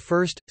plating for the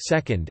first,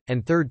 second,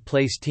 and third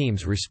place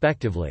teams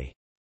respectively.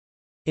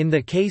 In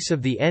the case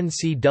of the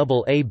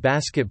NCAA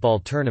basketball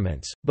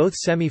tournaments, both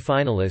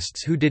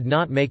semifinalists who did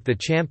not make the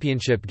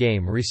championship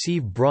game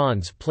receive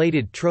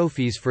bronze-plated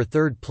trophies for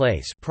third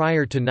place.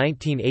 Prior to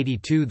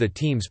 1982, the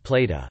teams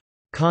played a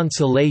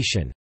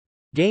consolation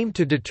game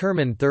to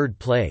determine third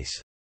place.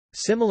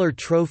 Similar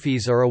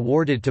trophies are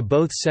awarded to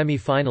both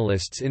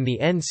semi-finalists in the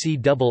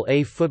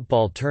NCAA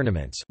football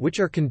tournaments, which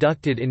are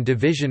conducted in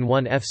Division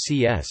I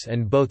FCS,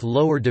 and both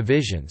lower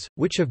divisions,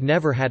 which have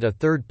never had a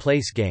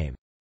third-place game.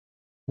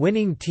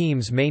 Winning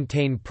teams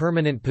maintain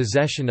permanent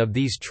possession of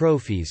these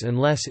trophies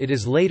unless it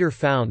is later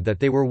found that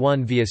they were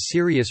won via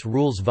serious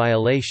rules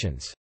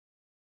violations.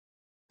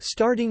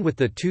 Starting with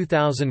the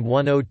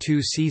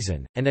 2001–02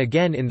 season, and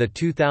again in the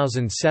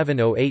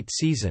 2007–08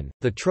 season,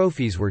 the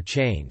trophies were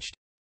changed.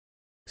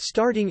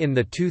 Starting in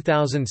the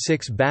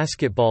 2006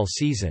 basketball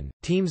season,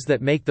 teams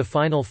that make the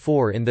Final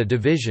Four in the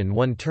Division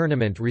I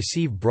tournament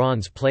receive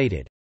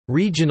bronze-plated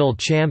regional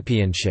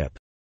championship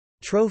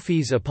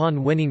trophies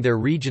upon winning their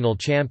regional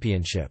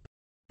championship.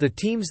 The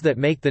teams that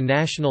make the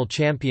national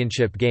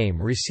championship game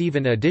receive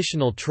an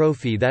additional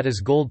trophy that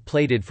is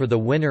gold-plated for the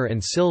winner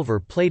and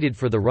silver-plated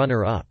for the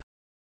runner-up.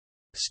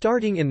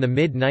 Starting in the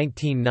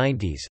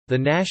mid-1990s, the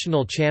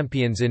national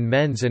champions in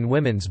men's and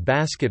women's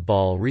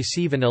basketball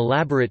receive an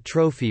elaborate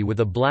trophy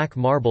with a black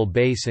marble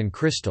base and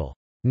crystal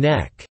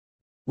neck,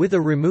 with a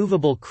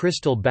removable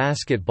crystal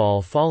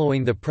basketball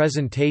following the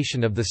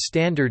presentation of the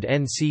standard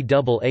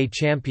NCAA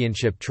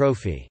championship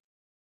trophy.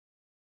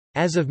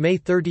 As of May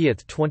 30,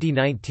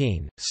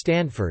 2019,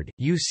 Stanford,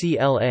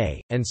 UCLA,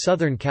 and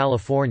Southern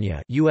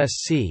California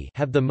 (USC)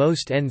 have the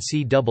most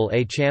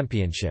NCAA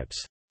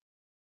championships.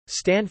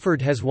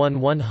 Stanford has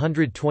won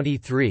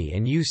 123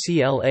 and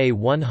UCLA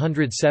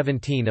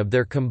 117 of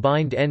their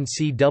combined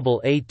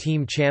NCAA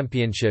team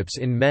championships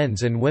in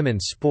men's and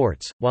women's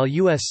sports, while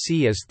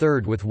USC is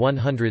third with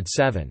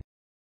 107.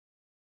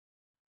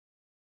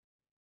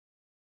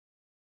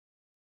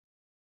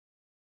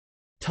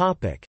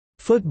 Topic: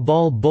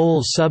 Football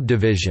Bowl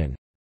Subdivision.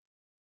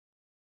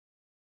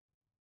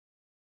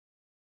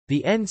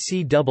 The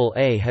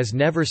NCAA has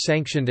never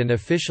sanctioned an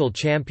official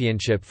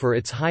championship for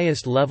its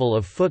highest level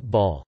of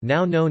football,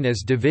 now known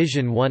as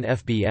Division I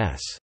FBS.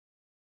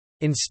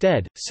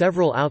 Instead,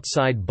 several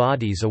outside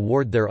bodies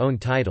award their own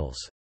titles.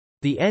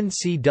 The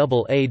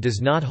NCAA does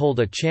not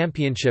hold a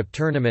championship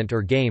tournament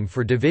or game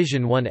for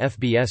Division I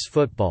FBS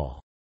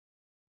football.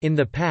 In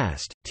the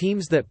past,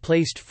 teams that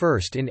placed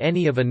first in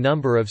any of a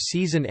number of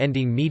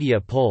season-ending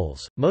media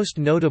polls, most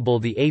notable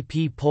the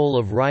AP poll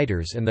of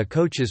writers and the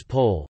coaches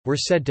poll, were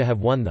said to have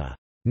won the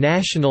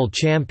national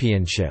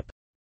championship.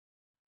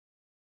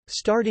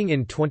 Starting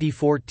in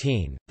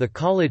 2014, the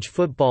College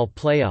Football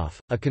Playoff,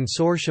 a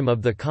consortium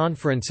of the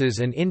conferences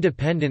and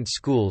independent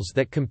schools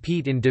that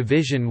compete in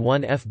Division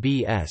I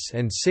FBS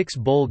and 6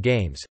 bowl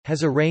games,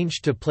 has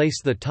arranged to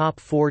place the top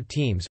 4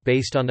 teams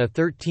based on a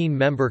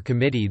 13-member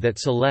committee that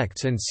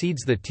selects and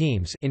seeds the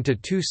teams into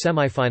 2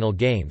 semifinal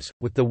games,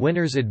 with the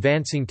winners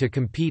advancing to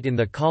compete in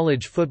the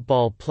College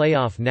Football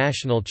Playoff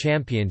National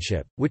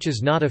Championship, which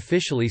is not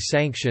officially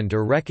sanctioned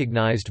or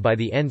recognized by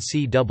the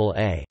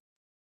NCAA.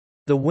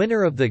 The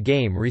winner of the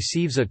game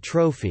receives a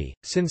trophy.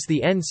 Since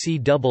the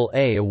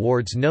NCAA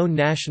awards no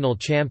national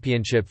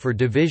championship for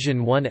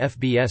Division I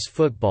FBS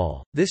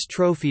football, this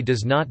trophy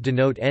does not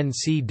denote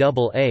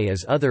NCAA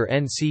as other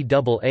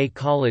NCAA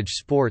college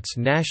sports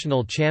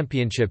national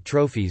championship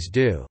trophies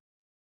do.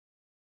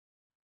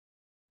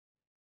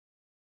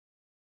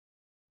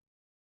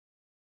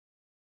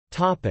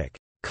 Topic: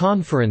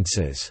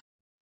 Conferences.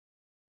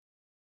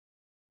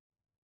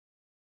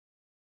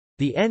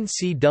 The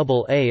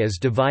NCAA is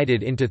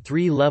divided into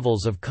 3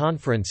 levels of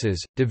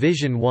conferences: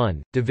 Division I,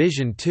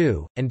 Division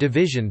II, and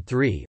Division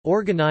III,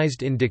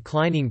 organized in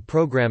declining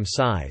program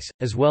size,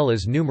 as well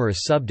as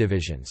numerous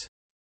subdivisions.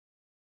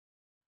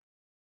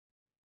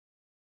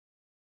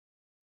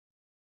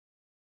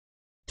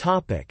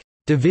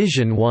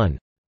 Division I.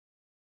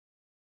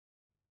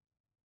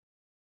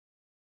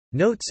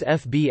 Notes: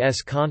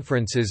 FBS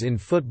conferences in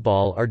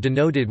football are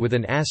denoted with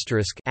an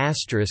asterisk.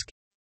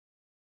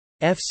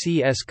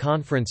 FCS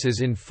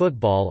conferences in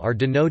football are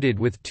denoted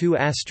with 2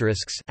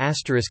 asterisks.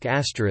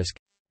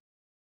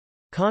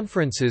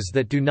 Conferences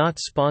that do not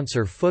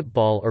sponsor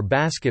football or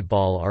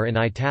basketball are in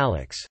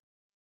italics.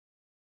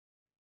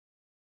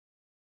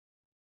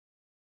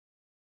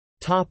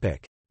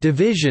 Topic: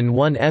 Division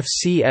I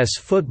FCS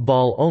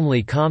football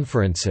only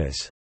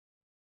conferences.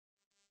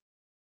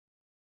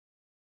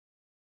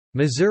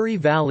 Missouri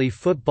Valley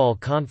Football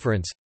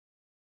Conference,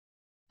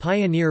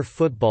 Pioneer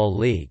Football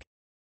League.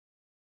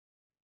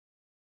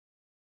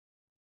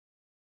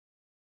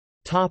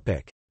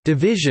 Topic: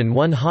 Division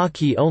I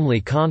hockey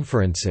only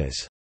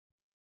conferences.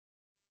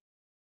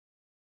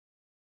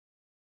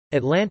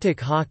 Atlantic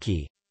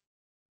Hockey,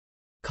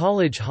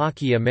 College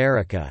Hockey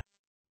America,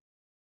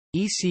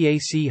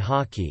 ECAC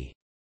Hockey,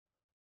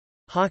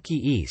 Hockey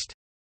East,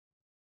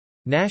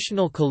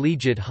 National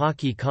Collegiate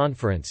Hockey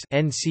Conference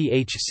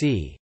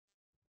 (NCHC),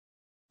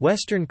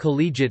 Western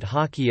Collegiate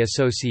Hockey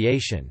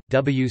Association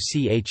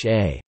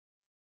 (WCHA).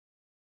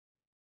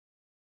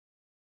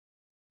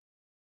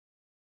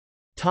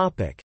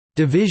 Topic: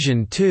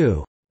 Division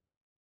II.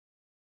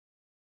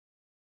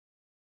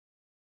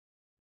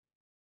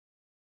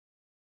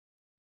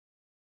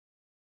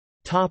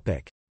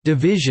 Topic: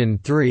 Division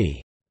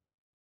III.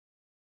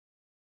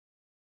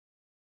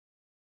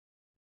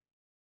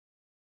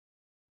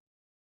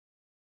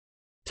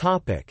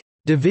 Topic: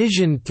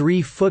 Division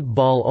III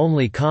football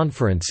only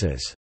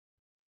conferences.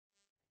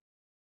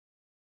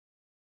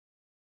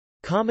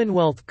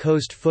 Commonwealth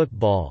Coast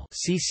Football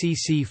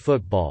 (CCC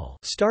Football)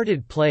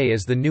 started play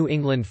as the New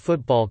England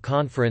Football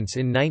Conference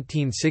in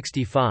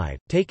 1965,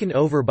 taken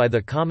over by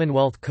the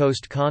Commonwealth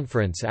Coast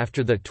Conference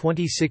after the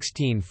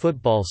 2016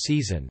 football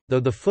season,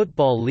 though the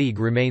Football League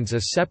remains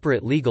a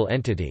separate legal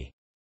entity.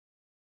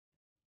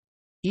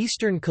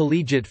 Eastern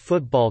Collegiate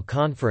Football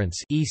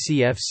Conference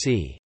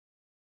 (ECFC).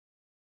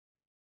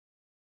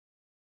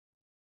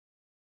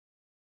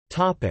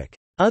 Topic: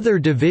 Other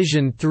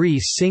Division III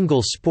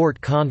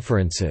single-sport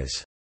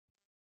conferences.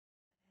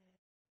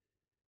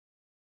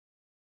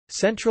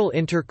 Central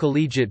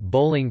Intercollegiate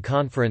Bowling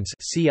Conference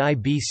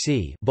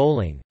 (CIBC)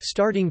 bowling,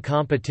 starting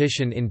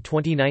competition in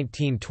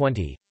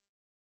 2019-20.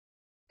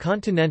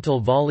 Continental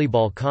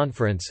Volleyball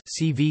Conference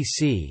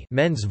 (CVC)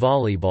 men's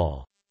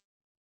volleyball.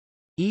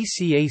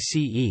 ECAC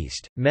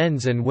East,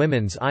 men's and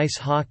women's ice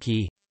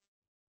hockey.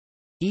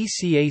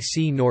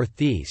 ECAC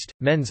Northeast,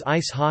 men's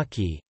ice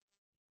hockey.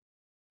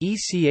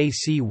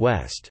 ECAC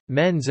West,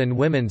 men's and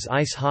women's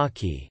ice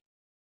hockey.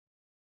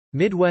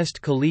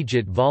 Midwest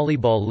Collegiate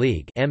Volleyball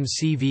League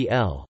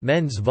 (MCVL),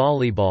 men's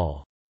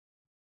volleyball.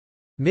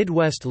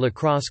 Midwest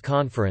Lacrosse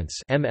Conference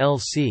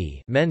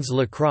 (MLC), men's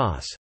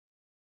lacrosse.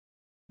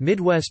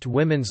 Midwest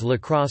Women's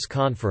Lacrosse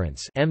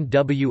Conference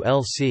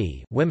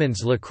 (MWLC),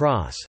 women's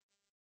lacrosse.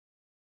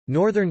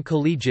 Northern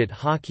Collegiate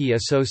Hockey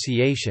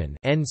Association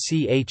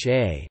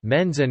 (NCHA),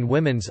 men's and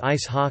women's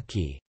ice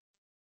hockey.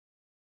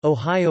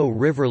 Ohio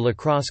River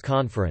Lacrosse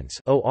Conference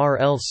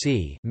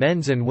 (ORLC),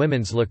 men's and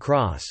women's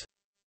lacrosse.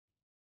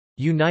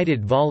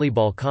 United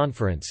Volleyball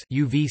Conference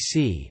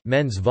 (UVC),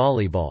 men's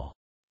volleyball.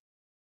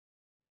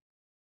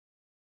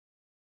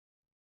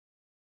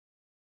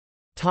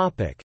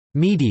 Topic: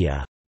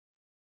 Media.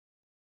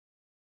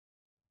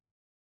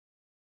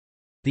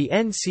 The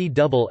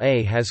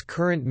NCAA has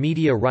current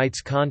media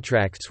rights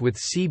contracts with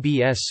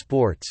CBS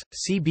Sports,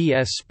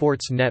 CBS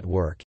Sports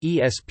Network,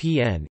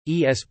 ESPN,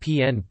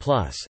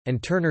 ESPN+,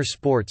 and Turner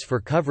Sports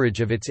for coverage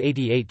of its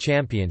 88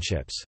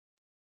 championships.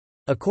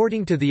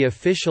 According to the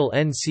official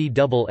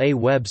NCAA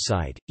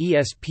website,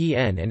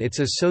 ESPN and its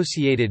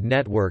associated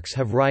networks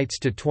have rights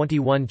to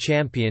 21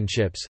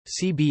 championships,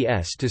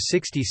 CBS to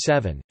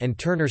 67, and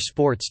Turner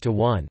Sports to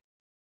 1.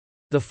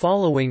 The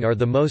following are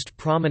the most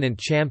prominent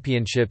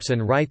championships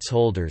and rights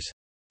holders: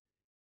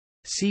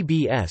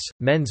 CBS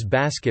Men's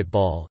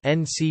Basketball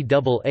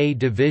NCAA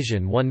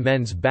Division I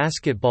Men's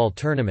Basketball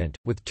Tournament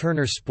with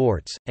Turner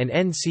Sports, and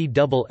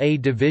NCAA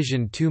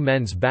Division II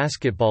Men's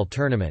Basketball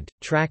Tournament,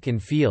 Track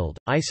and Field,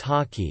 Ice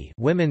Hockey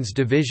Women's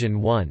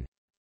Division I.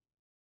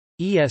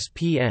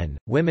 ESPN,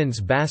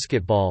 women's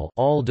basketball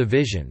all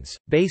divisions,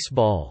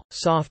 baseball,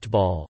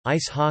 softball,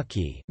 ice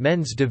hockey,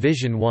 men's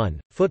Division I,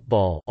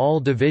 football all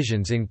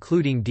divisions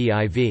including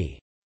Div.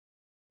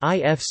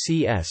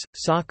 IFCS,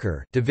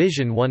 soccer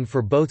Division I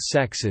for both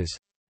sexes.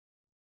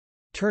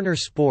 Turner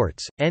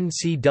Sports,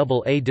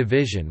 NCAA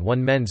Division I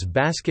men's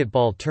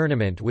basketball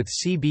tournament with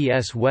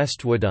CBS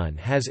Westwood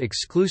has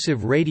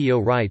exclusive radio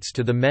rights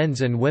to the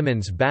men's and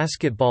women's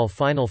basketball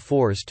Final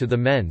Fours to the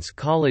Men's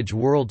College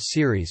World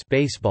Series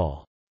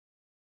baseball.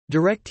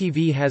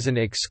 DirecTV has an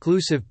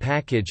exclusive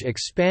package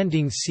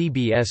expanding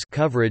CBS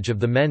coverage of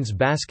the men's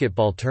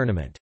basketball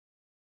tournament.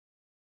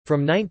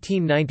 From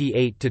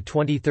 1998 to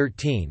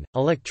 2013,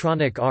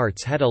 Electronic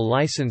Arts had a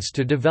license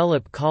to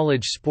develop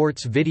college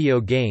sports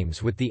video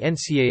games with the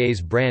NCAA's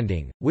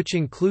branding, which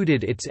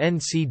included its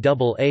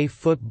NCAA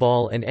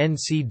football and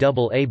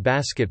NCAA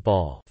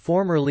basketball,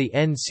 formerly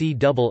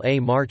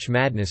NCAA March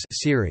Madness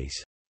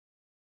series.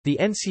 The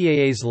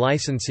NCAA's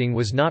licensing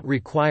was not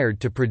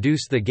required to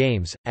produce the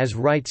games, as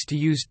rights to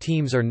use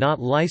teams are not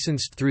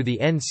licensed through the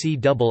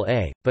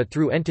NCAA, but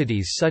through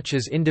entities such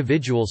as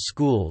individual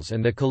schools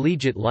and the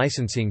Collegiate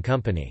Licensing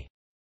Company.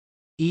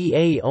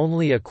 EA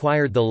only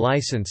acquired the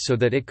license so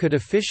that it could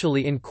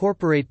officially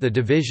incorporate the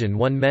Division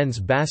I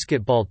men's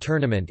basketball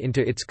tournament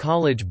into its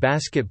college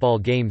basketball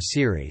game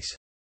series.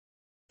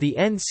 The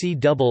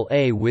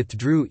NCAA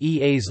withdrew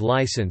EA's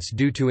license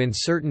due to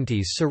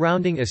uncertainties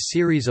surrounding a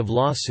series of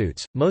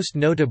lawsuits, most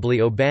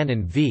notably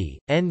O'Bannon v.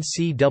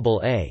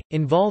 NCAA,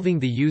 involving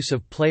the use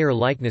of player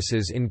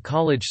likenesses in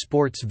college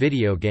sports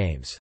video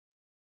games.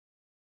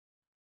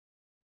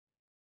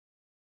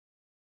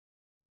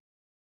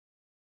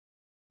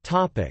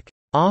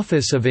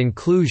 Office of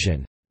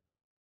Inclusion.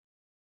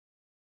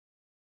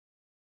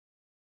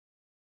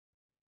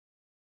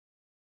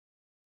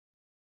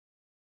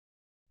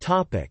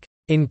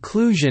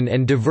 Inclusion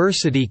and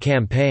Diversity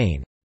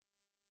Campaign.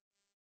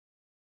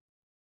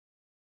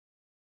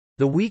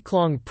 The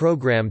week-long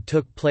program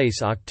took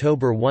place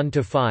October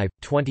 1–5,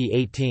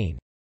 2018.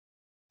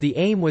 The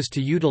aim was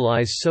to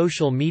utilize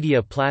social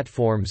media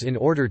platforms in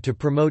order to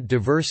promote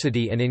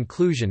diversity and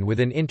inclusion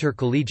within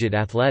intercollegiate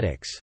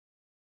athletics.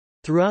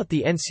 Throughout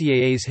the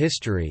NCAA's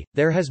history,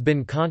 there has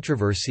been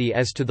controversy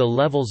as to the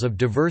levels of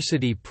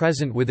diversity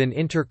present within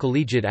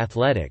intercollegiate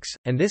athletics,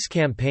 and this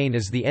campaign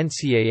is the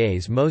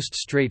NCAA's most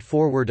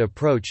straightforward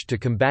approach to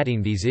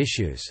combating these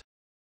issues.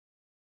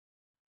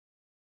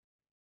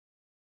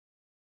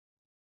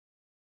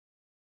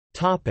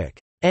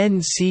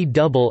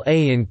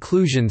 NCAA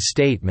Inclusion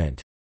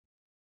Statement.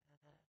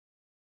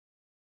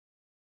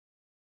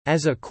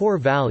 As a core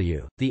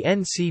value, the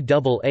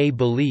NCAA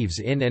believes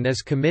in and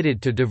is committed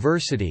to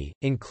diversity,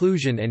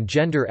 inclusion and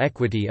gender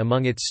equity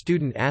among its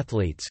student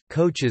athletes,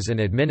 coaches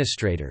and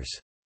administrators.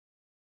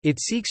 It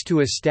seeks to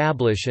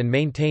establish and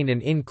maintain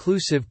an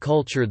inclusive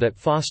culture that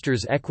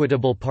fosters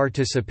equitable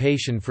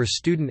participation for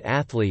student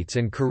athletes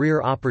and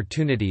career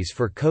opportunities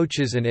for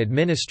coaches and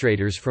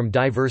administrators from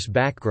diverse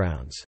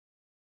backgrounds.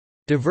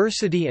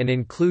 Diversity and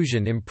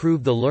inclusion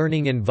improve the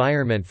learning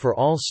environment for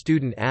all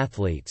student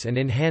athletes and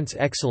enhance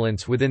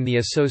excellence within the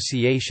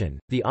association.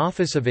 The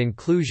Office of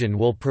Inclusion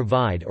will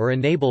provide or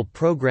enable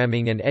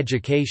programming and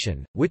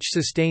education, which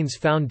sustains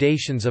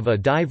foundations of a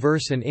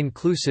diverse and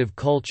inclusive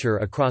culture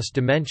across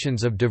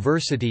dimensions of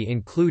diversity,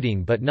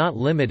 including but not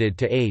limited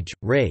to age,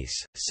 race,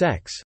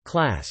 sex,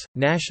 class,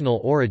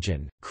 national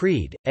origin,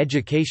 creed,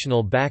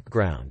 educational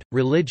background,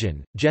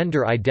 religion,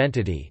 gender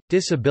identity,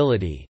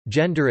 disability,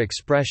 gender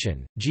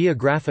expression,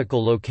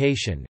 geographical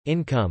location,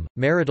 income,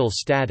 marital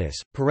status,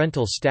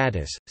 parental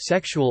status,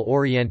 sexual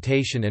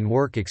orientation and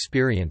work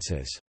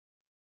experiences.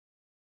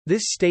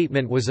 This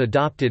statement was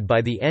adopted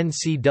by the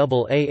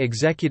NCAA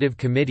Executive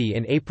Committee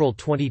in April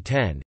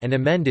 2010, and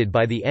amended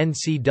by the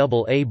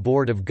NCAA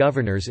Board of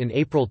Governors in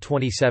April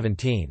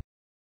 2017.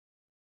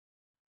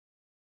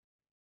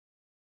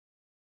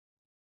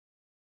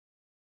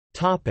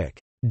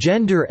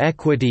 Gender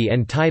equity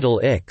and Title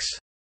IX.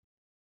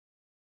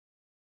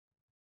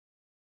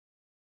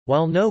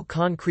 While no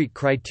concrete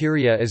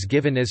criteria is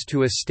given as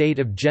to a state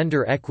of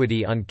gender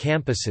equity on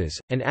campuses,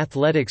 an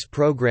athletics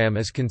program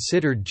is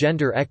considered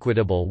gender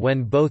equitable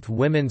when both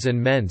women's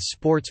and men's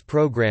sports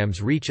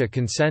programs reach a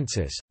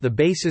consensus. The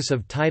basis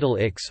of Title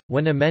IX,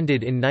 when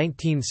amended in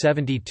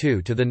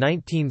 1972 to the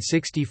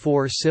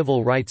 1964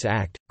 Civil Rights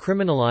Act,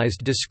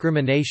 criminalized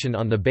discrimination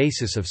on the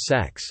basis of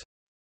sex.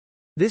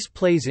 This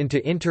plays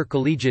into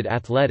intercollegiate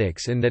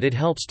athletics in that it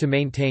helps to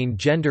maintain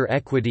gender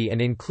equity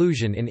and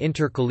inclusion in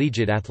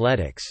intercollegiate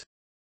athletics.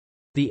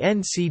 The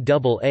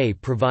NCAA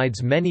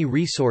provides many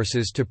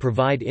resources to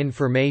provide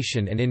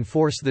information and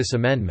enforce this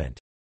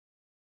amendment.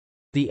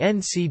 The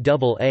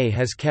NCAA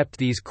has kept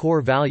these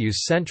core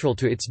values central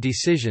to its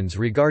decisions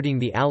regarding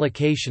the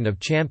allocation of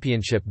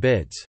championship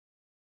bids.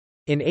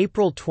 In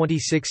April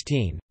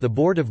 2016, the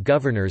Board of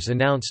Governors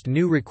announced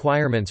new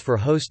requirements for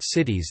host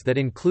cities that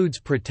includes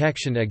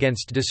protection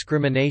against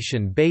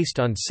discrimination based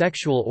on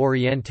sexual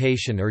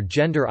orientation or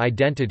gender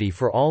identity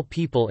for all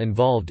people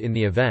involved in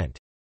the event.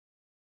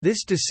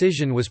 This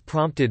decision was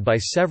prompted by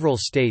several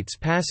states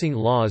passing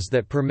laws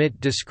that permit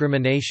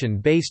discrimination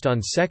based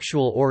on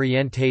sexual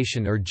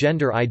orientation or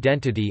gender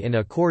identity in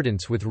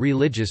accordance with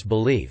religious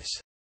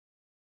beliefs.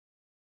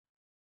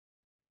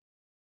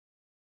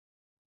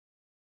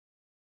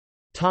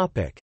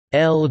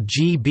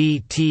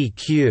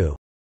 LGBTQ.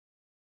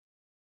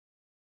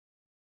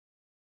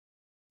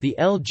 The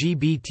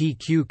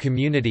LGBTQ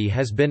community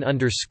has been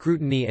under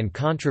scrutiny and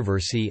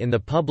controversy in the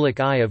public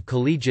eye of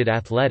collegiate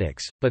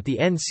athletics, but the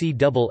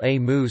NCAA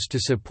moves to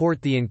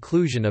support the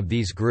inclusion of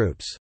these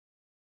groups.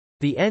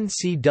 The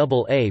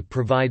NCAA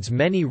provides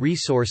many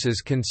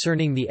resources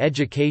concerning the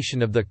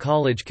education of the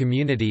college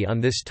community on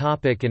this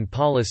topic and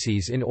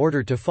policies in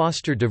order to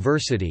foster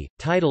diversity.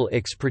 Title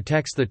IX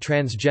protects the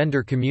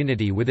transgender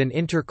community within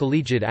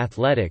intercollegiate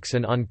athletics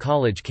and on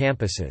college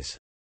campuses.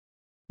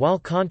 While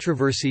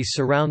controversy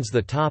surrounds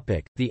the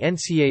topic, the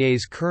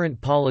NCAA's current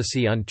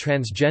policy on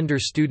transgender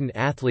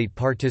student-athlete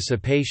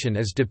participation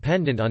is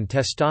dependent on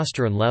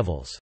testosterone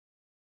levels.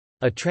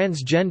 A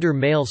transgender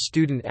male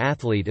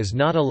student-athlete is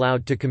not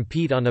allowed to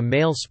compete on a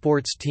male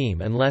sports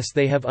team unless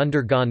they have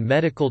undergone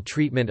medical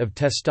treatment of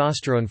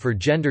testosterone for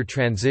gender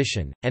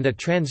transition, and a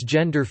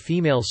transgender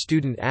female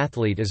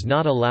student-athlete is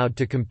not allowed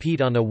to compete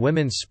on a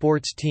women's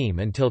sports team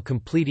until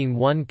completing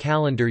 1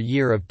 calendar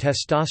year of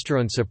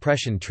testosterone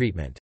suppression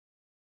treatment.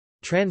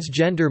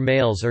 Transgender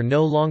males are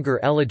no longer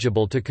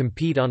eligible to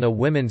compete on a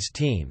women's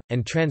team,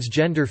 and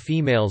transgender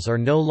females are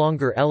no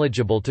longer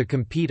eligible to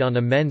compete on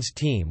a men's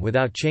team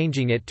without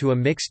changing it to a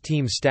mixed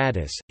team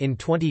status. In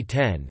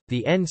 2010,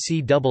 the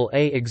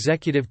NCAA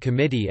Executive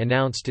Committee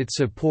announced its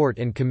support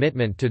and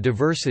commitment to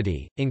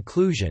diversity,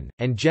 inclusion,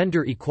 and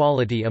gender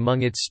equality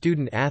among its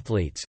student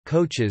athletes,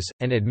 coaches,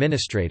 and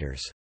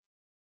administrators.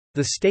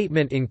 The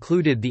statement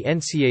included the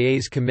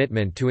NCAA's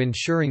commitment to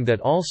ensuring that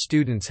all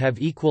students have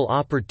equal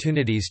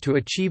opportunities to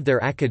achieve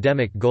their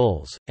academic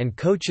goals, and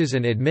coaches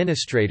and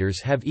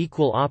administrators have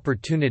equal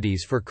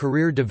opportunities for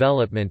career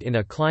development in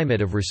a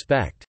climate of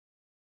respect.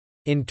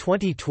 In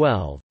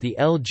 2012, the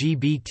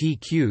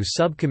LGBTQ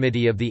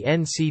subcommittee of the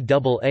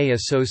NCAA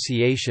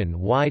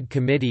Association-wide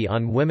Committee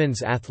on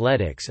Women's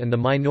Athletics and the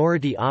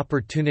Minority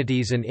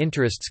Opportunities and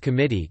Interests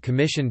Committee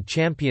commissioned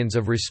Champions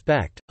of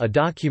Respect, a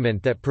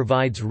document that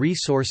provides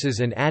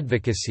resources and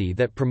advocacy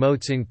that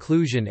promotes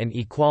inclusion and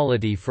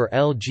equality for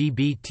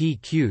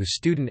LGBTQ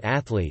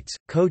student-athletes,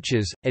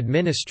 coaches,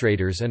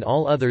 administrators and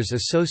all others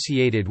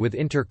associated with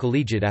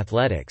intercollegiate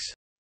athletics.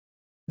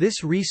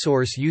 This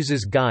resource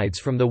uses guides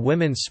from the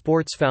Women's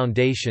Sports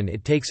Foundation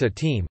It Takes a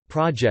Team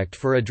project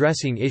for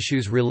addressing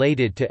issues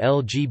related to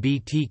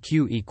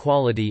LGBTQ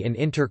equality in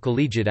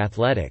intercollegiate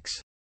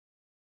athletics.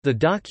 The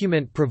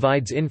document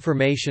provides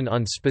information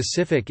on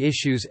specific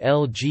issues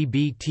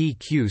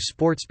LGBTQ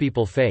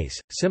sportspeople face,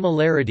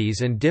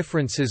 similarities and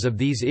differences of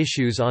these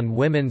issues on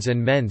women's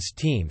and men's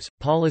teams,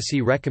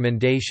 policy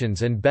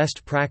recommendations and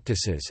best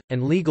practices,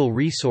 and legal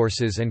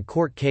resources and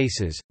court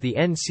cases. The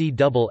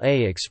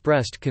NCAA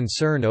expressed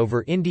concern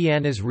over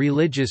Indiana's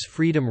Religious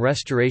Freedom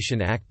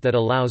Restoration Act that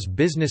allows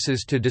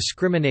businesses to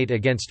discriminate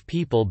against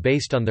people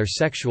based on their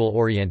sexual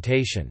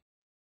orientation.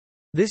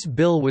 This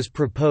bill was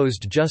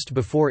proposed just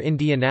before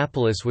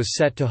Indianapolis was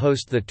set to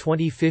host the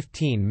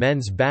 2015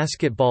 men's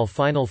basketball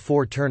Final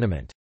Four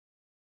tournament.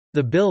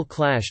 The bill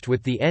clashed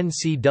with the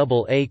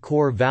NCAA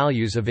core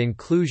values of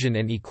inclusion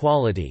and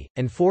equality,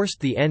 and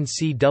forced the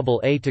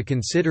NCAA to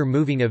consider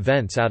moving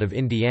events out of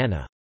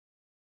Indiana.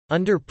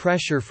 Under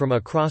pressure from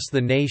across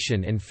the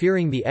nation and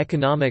fearing the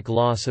economic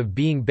loss of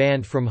being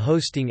banned from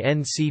hosting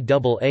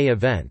NCAA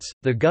events,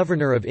 the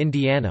governor of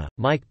Indiana,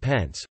 Mike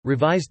Pence,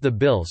 revised the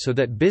bill so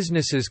that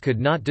businesses could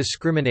not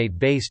discriminate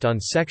based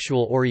on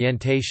sexual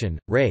orientation,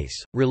 race,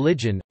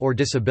 religion, or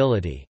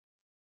disability.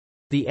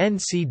 The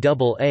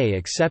NCAA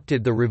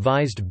accepted the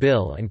revised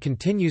bill and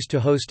continues to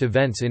host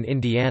events in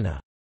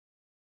Indiana.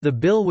 The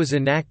bill was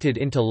enacted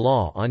into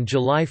law on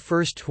July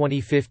 1,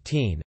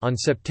 2015. On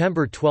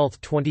September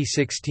 12,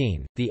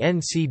 2016, the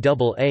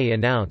NCAA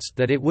announced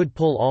that it would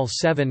pull all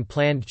 7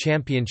 planned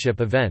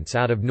championship events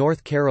out of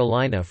North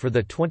Carolina for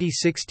the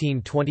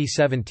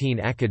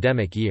 2016-2017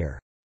 academic year.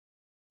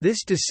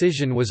 This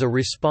decision was a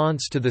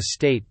response to the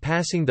state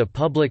passing the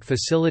Public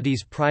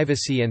Facilities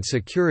Privacy and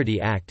Security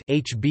Act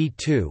 (HB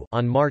 2)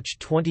 on March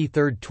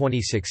 23,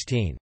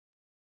 2016.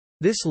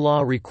 This law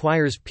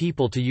requires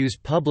people to use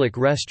public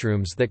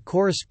restrooms that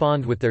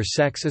correspond with their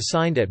sex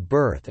assigned at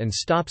birth and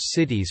stops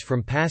cities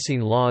from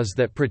passing laws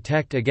that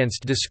protect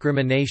against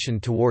discrimination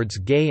towards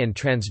gay and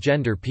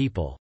transgender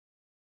people.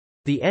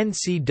 The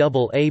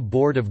NCAA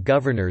Board of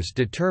Governors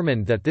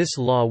determined that this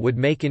law would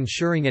make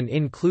ensuring an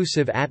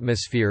inclusive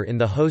atmosphere in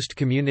the host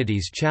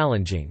communities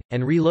challenging,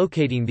 and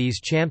relocating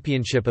these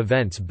championship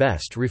events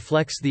best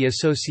reflects the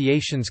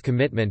association's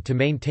commitment to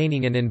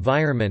maintaining an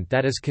environment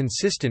that is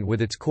consistent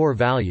with its core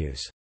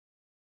values.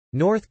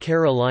 North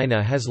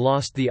Carolina has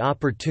lost the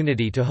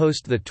opportunity to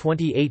host the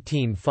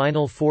 2018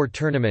 Final Four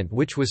tournament,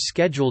 which was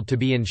scheduled to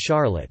be in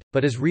Charlotte,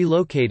 but is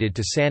relocated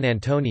to San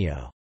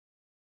Antonio.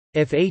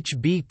 If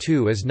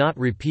HB2 is not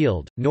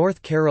repealed,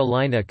 North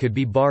Carolina could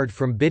be barred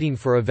from bidding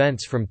for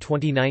events from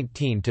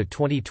 2019 to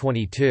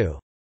 2022.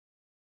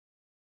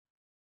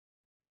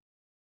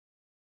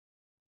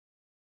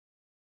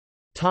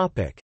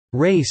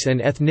 Race and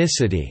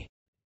ethnicity.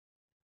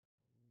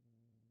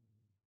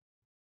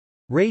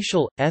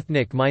 Racial,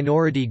 ethnic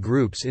minority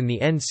groups in the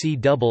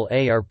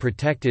NCAA are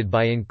protected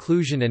by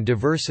inclusion and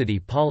diversity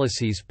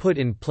policies put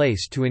in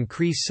place to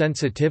increase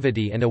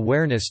sensitivity and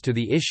awareness to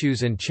the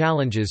issues and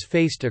challenges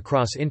faced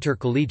across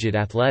intercollegiate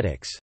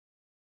athletics.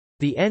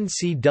 The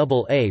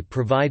NCAA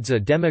provides a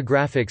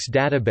demographics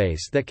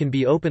database that can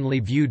be openly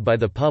viewed by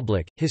the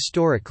public.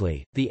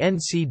 Historically, the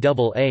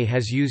NCAA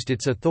has used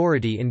its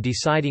authority in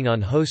deciding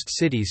on host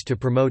cities to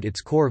promote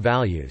its core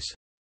values.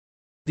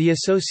 The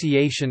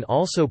association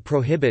also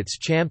prohibits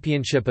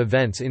championship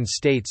events in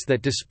states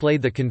that display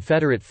the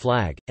Confederate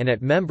flag, and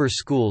at member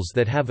schools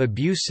that have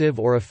abusive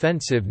or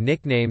offensive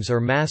nicknames or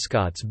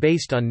mascots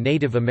based on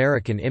Native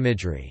American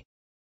imagery.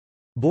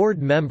 Board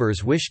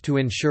members wish to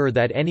ensure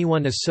that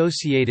anyone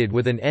associated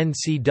with an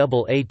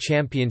NCAA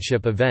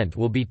championship event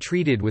will be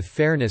treated with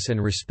fairness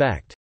and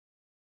respect.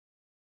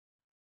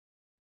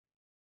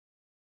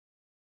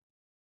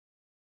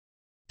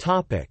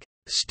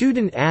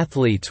 Student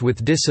athletes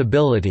with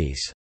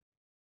disabilities.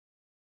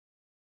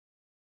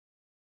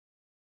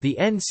 The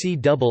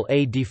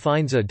NCAA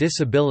defines a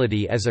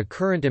disability as a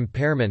current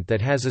impairment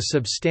that has a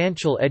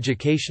substantial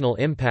educational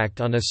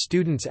impact on a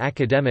student's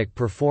academic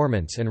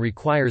performance and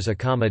requires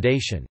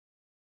accommodation.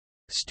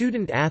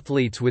 Student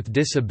athletes with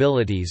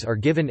disabilities are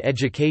given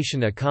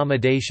education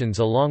accommodations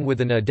along with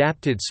an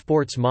adapted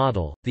sports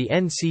model. The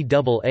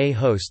NCAA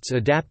hosts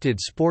adapted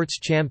sports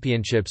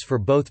championships for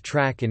both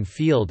track and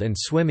field and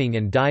swimming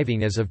and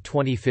diving as of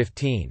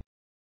 2015.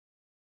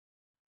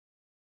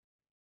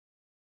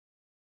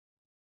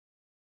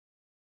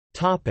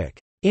 Topic: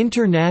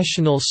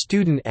 International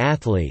student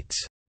athletes.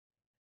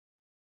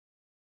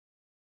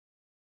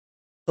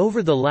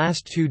 Over the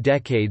last 2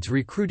 decades,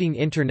 recruiting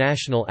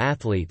international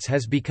athletes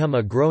has become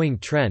a growing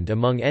trend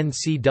among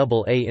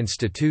NCAA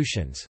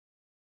institutions.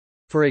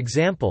 For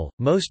example,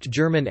 most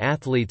German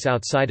athletes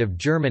outside of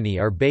Germany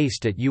are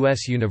based at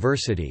U.S.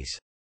 universities.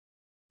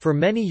 For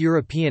many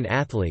European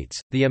athletes,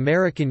 the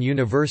American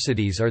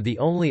universities are the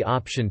only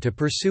option to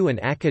pursue an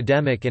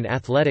academic and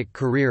athletic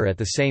career at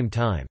the same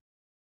time.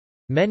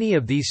 Many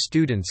of these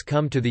students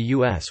come to the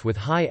U.S. with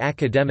high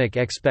academic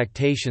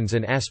expectations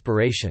and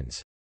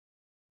aspirations.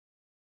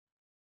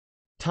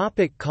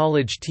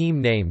 College team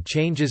name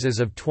changes.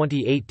 As of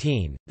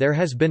 2018, there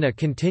has been a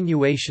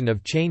continuation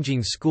of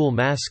changing school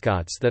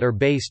mascots that are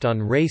based on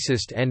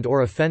racist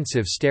and/or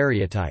offensive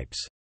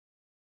stereotypes.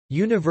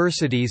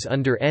 Universities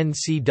under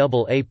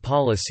NCAA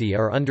policy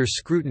are under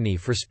scrutiny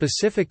for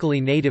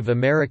specifically Native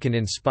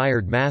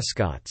American-inspired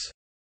mascots.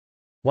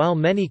 While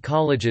many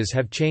colleges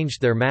have changed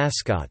their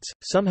mascots,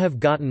 some have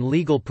gotten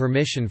legal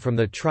permission from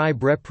the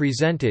tribe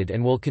represented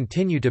and will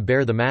continue to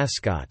bear the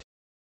mascot.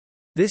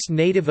 This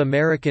Native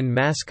American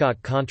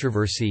mascot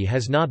controversy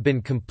has not been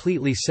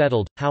completely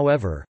settled,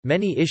 however,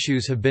 many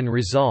issues have been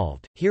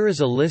resolved. Here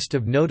is a list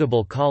of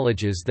notable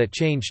colleges that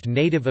changed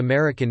Native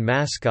American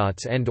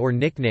mascots and/or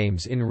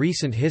nicknames in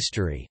recent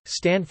history.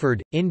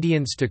 Stanford,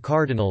 Indians to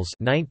Cardinals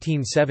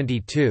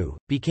 1972,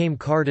 became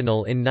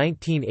Cardinal in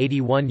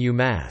 1981.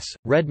 UMass,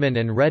 Redmen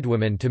and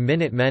Redwomen to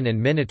Minutemen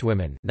and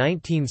Minutewomen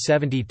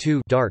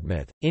 1972.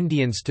 Dartmouth,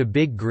 Indians to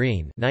Big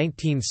Green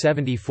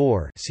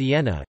 1974.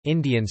 Siena,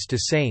 Indians to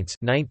Saints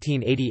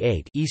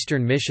 1988.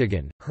 Eastern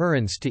Michigan,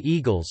 Hurons to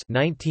Eagles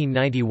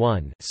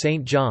 1991.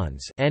 St.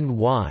 John's,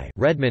 NY,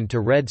 Redmond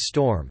to Red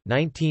Storm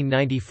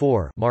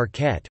 1994.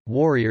 Marquette,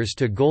 Warriors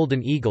to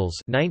Golden Eagles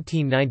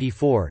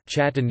 1994.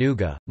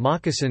 Chattanooga,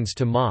 Moccasins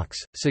to Mocs,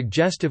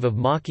 suggestive of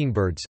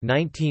Mockingbirds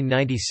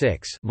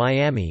 1996.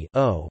 Miami,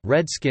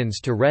 Redskins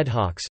to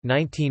Redhawks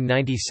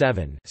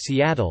 1997.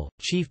 Seattle,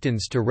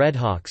 Chieftains to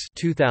Redhawks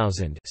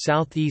 2000.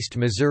 Southeast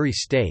Missouri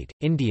State,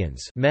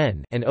 Indians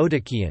men and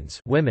Odakians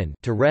women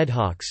to Redhawks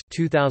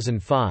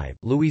 2005.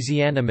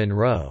 Louisiana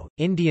Monroe,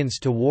 Indians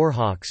to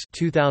Warhawks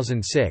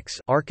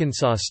 2006.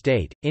 Arkansas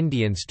State,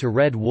 Indians to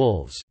Red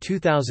Wolves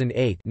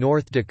 2008.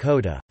 North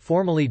Dakota,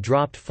 formerly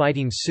dropped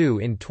Fighting Sioux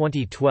in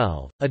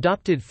 2012,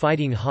 adopted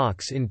Fighting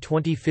Hawks in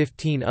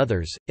 2015.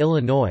 Others,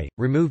 Illinois,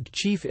 removed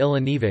Chief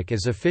Illiniwek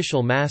as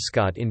official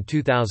mascot in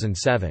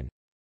 2007.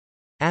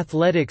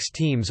 Athletics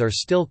teams are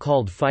still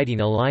called Fighting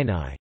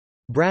Illini.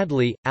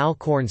 Bradley,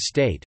 Alcorn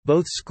State,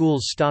 both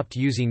schools stopped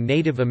using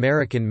Native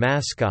American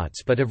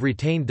mascots but have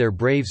retained their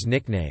Braves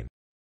nickname.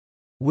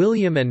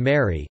 William and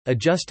Mary,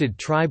 adjusted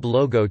tribe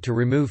logo to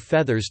remove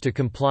feathers to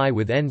comply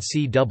with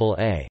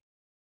NCAA.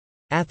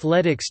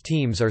 Athletics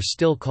teams are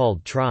still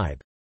called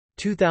Tribe.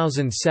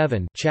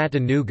 2007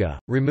 Chattanooga,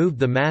 removed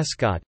the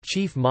mascot,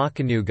 Chief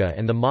Moccanooga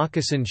and the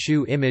moccasin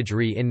shoe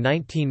imagery in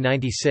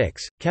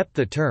 1996, kept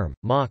the term,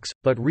 Mocs,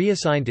 but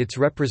reassigned its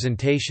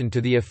representation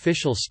to the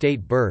official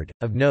state bird.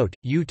 Of note,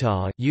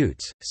 Utah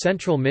Utes,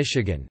 Central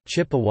Michigan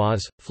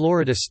Chippewas,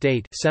 Florida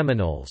State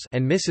Seminoles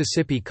and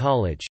Mississippi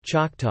College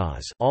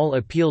Choctaws all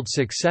appealed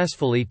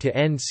successfully to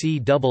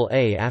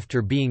NCAA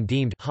after being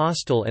deemed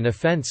hostile and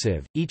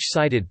offensive, each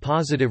cited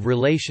positive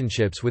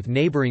relationships with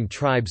neighboring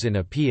tribes in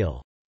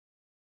appeal.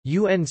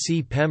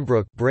 UNC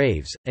Pembroke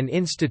Braves, an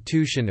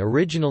institution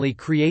originally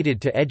created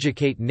to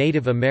educate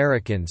Native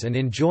Americans and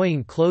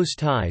enjoying close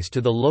ties to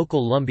the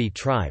local Lumbee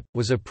tribe,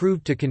 was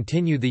approved to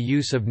continue the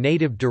use of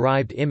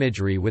native-derived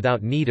imagery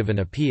without need of an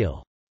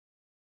appeal.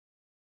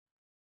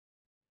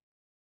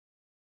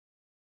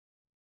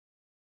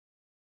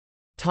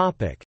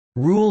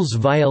 Rules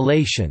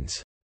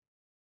violations.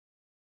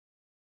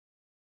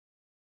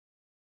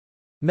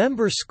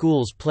 Member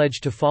schools pledge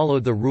to follow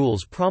the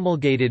rules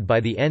promulgated by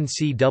the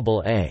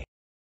NCAA.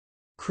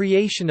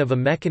 Creation of a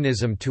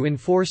mechanism to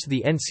enforce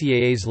the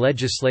NCAA's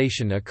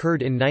legislation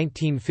occurred in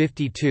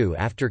 1952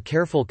 after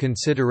careful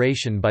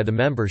consideration by the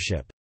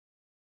membership.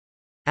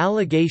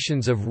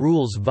 Allegations of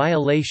rules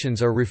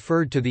violations are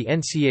referred to the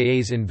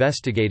NCAA's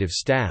investigative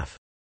staff.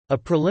 A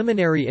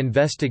preliminary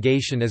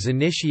investigation is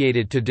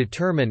initiated to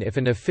determine if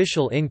an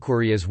official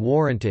inquiry is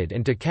warranted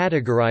and to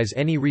categorize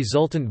any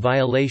resultant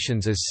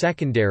violations as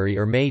secondary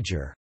or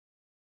major.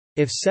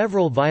 If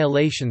several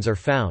violations are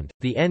found,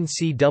 the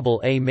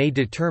NCAA may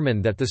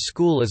determine that the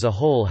school as a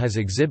whole has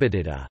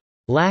exhibited a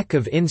lack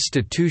of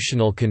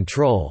institutional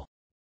control.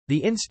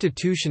 The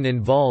institution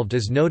involved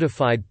is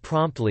notified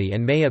promptly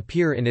and may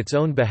appear in its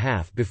own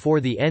behalf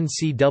before the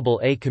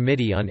NCAA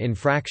Committee on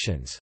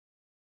Infractions.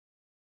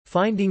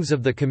 Findings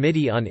of the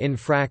Committee on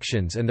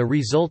Infractions and the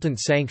resultant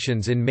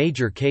sanctions in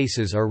major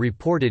cases are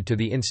reported to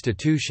the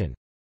institution.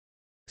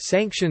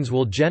 Sanctions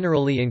will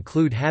generally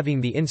include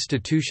having the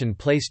institution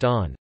placed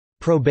on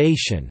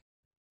probation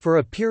for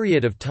a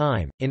period of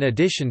time, in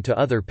addition to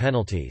other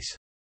penalties.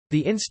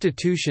 The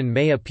institution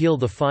may appeal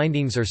the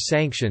findings or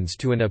sanctions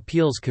to an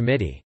appeals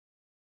committee.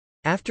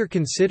 After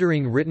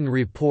considering written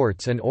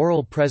reports and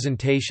oral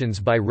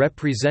presentations by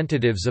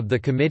representatives of the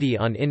Committee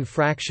on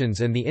Infractions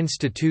and the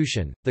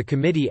institution, the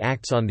committee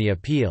acts on the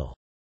appeal.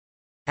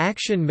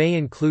 Action may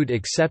include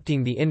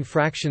accepting the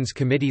Infractions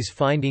Committee's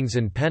findings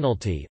and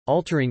penalty,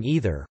 altering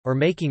either, or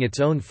making its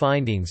own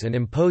findings and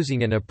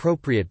imposing an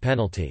appropriate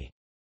penalty.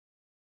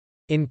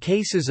 In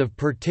cases of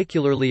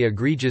particularly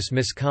egregious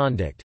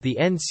misconduct, the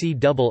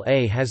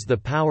NCAA has the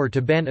power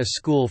to ban a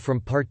school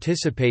from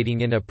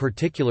participating in a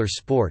particular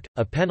sport.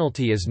 A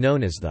penalty is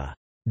known as the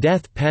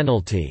death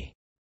penalty.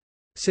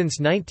 Since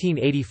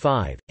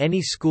 1985,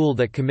 any school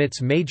that commits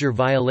major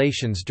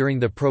violations during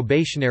the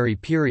probationary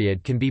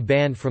period can be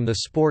banned from the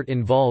sport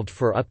involved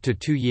for up to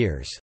 2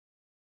 years.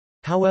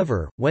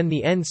 However, when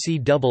the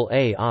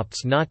NCAA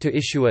opts not to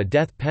issue a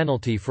death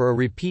penalty for a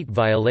repeat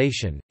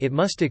violation, it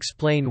must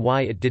explain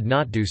why it did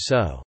not do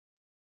so.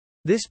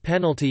 This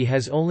penalty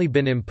has only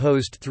been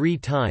imposed 3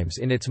 times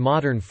in its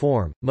modern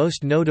form,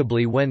 most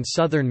notably when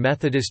Southern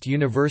Methodist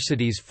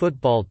University's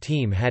football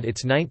team had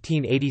its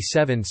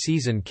 1987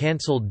 season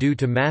cancelled due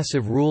to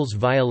massive rules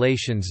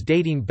violations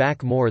dating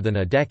back more than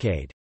a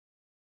decade.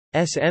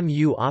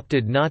 SMU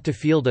opted not to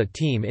field a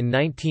team in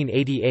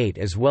 1988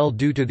 as well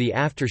due to the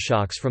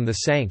aftershocks from the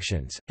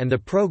sanctions, and the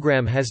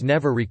program has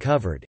never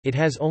recovered. It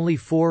has only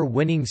 4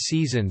 winning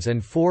seasons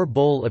and 4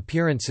 bowl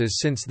appearances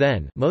since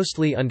then,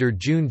 mostly under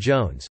June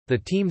Jones, the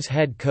team's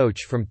head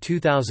coach from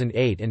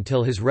 2008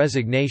 until his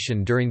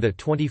resignation during the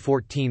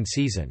 2014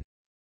 season.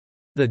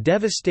 The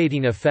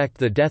devastating effect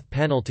the death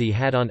penalty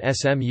had on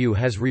SMU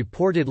has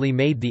reportedly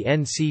made the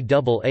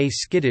NCAA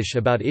skittish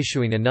about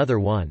issuing another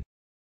one.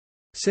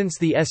 Since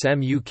the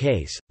SMU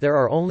case, there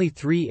are only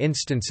 3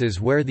 instances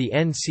where the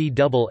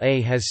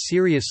NCAA has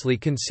seriously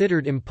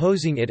considered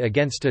imposing it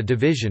against a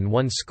Division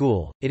I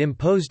school. It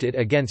imposed it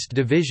against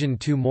Division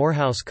II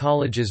Morehouse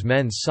College's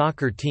men's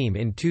soccer team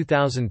in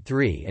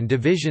 2003 and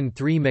Division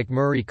III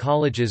McMurray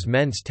College's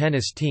men's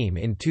tennis team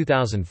in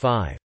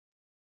 2005.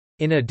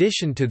 In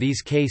addition to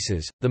these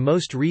cases, the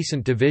most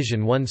recent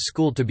Division I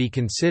school to be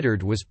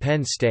considered was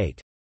Penn State.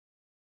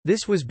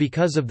 This was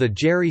because of the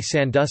Jerry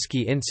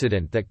Sandusky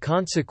incident that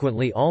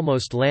consequently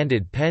almost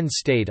landed Penn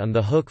State on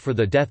the hook for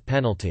the death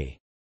penalty.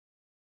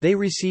 They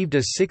received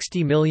a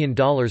 $60 million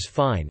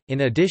fine,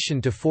 in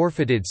addition to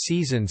forfeited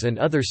seasons and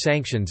other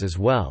sanctions as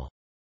well.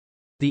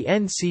 The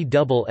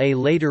NCAA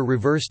later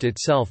reversed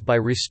itself by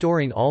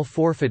restoring all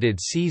forfeited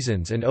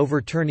seasons and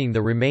overturning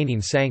the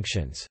remaining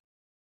sanctions.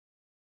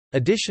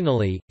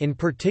 Additionally, in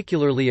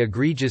particularly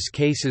egregious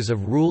cases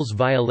of rules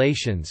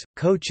violations,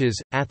 coaches,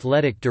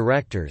 athletic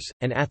directors,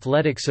 and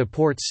athletic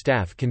support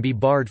staff can be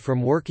barred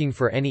from working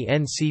for any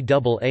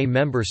NCAA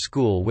member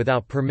school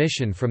without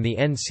permission from the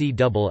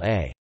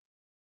NCAA.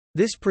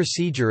 This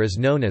procedure is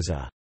known as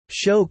a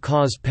show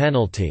cause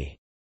penalty,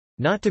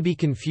 not to be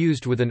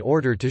confused with an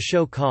order to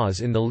show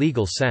cause in the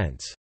legal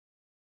sense.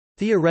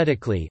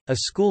 Theoretically, a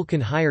school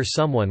can hire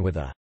someone with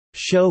a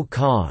show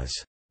cause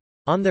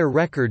on their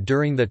record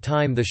during the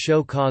time the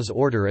show cause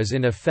order is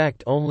in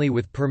effect, only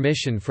with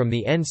permission from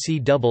the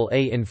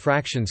NCAA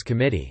Infractions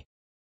Committee.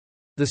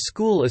 The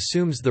school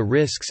assumes the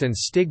risks and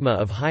stigma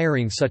of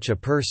hiring such a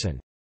person.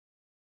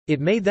 It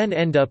may then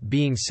end up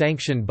being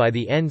sanctioned by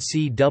the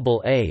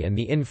NCAA and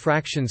the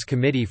Infractions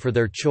Committee for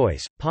their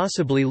choice,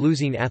 possibly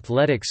losing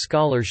athletic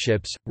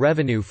scholarships,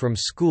 revenue from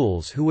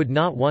schools who would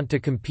not want to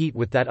compete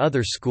with that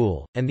other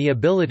school, and the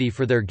ability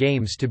for their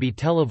games to be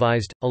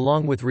televised,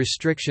 along with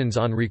restrictions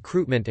on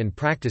recruitment and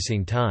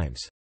practicing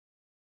times.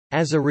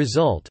 As a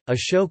result, a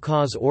show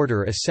cause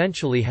order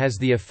essentially has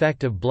the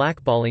effect of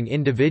blackballing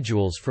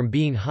individuals from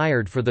being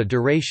hired for the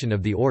duration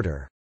of the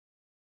order.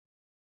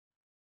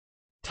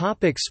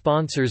 Topic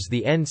sponsors.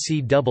 The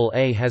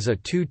NCAA has a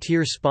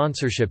two-tier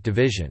sponsorship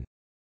division.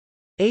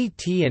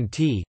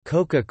 AT&T,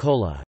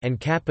 Coca-Cola, and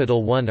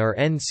Capital One are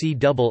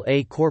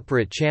NCAA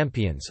corporate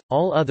champions,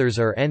 all others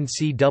are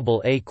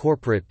NCAA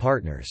corporate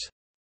partners.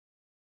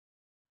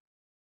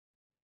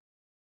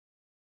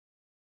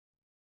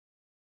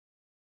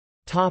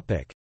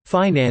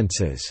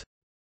 Finances.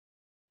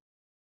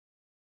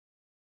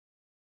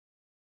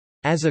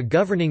 As a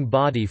governing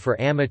body for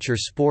amateur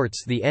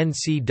sports, the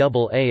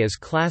NCAA is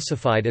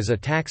classified as a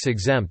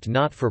tax-exempt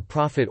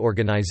not-for-profit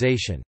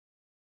organization.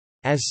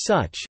 As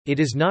such,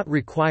 it is not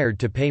required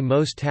to pay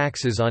most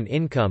taxes on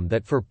income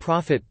that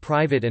for-profit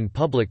private and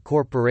public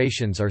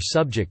corporations are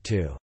subject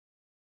to.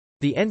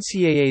 The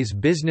NCAA's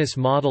business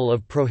model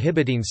of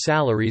prohibiting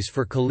salaries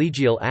for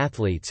collegial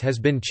athletes has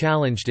been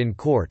challenged in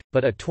court,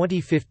 but a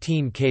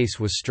 2015 case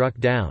was struck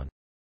down.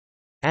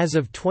 As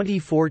of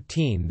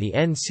 2014, the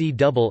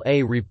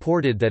NCAA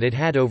reported that it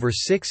had over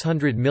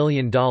 $600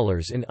 million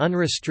in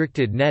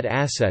unrestricted net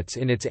assets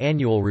in its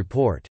annual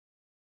report.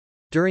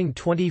 During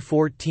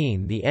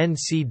 2014, the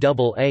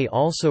NCAA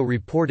also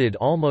reported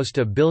almost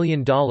 $1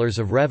 billion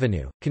of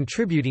revenue,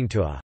 contributing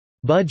to a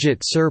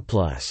budget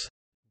surplus,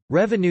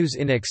 revenues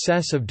in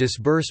excess of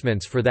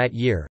disbursements for that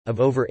year,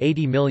 of over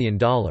 $80 million.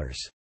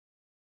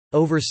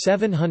 Over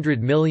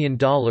 $700 million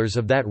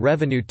of that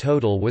revenue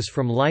total was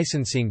from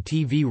licensing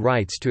TV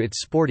rights to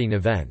its sporting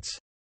events.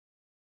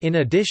 In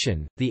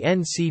addition, the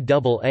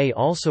NCAA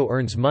also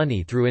earns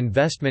money through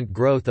investment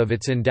growth of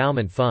its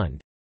endowment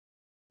fund.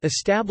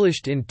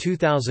 Established in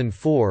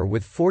 2004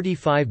 with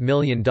 $45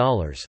 million,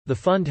 the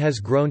fund has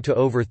grown to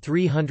over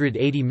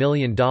 $380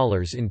 million in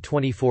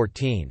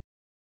 2014.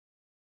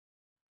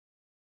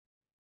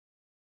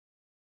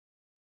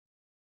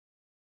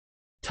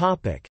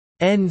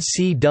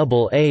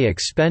 NCAA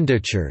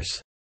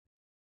expenditures.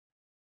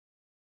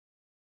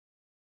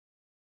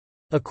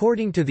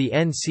 According to the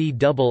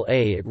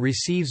NCAA, it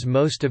receives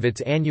most of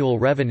its annual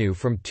revenue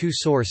from two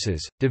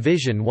sources: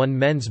 Division I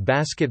men's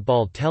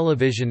basketball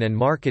television and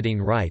marketing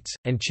rights,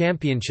 and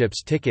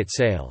championships ticket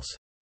sales.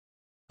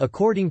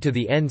 According to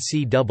the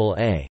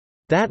NCAA,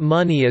 that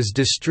money is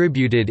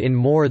distributed in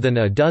more than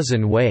a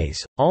dozen ways,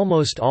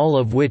 almost all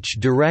of which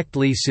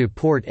directly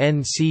support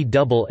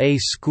NCAA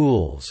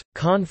schools,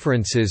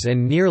 conferences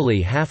and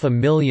nearly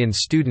 500,000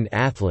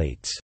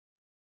 student-athletes.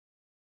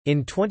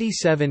 In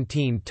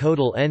 2017,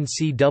 total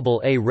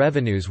NCAA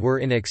revenues were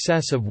in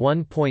excess of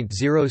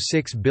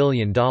 $1.06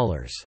 billion.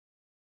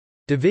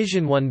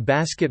 Division I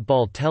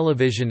basketball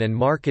television and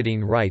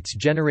marketing rights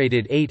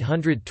generated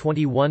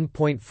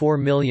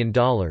 $821.4 million,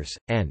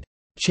 and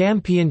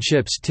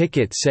championships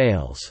ticket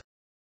sales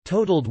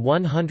totaled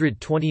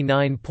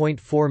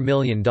 $129.4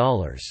 million.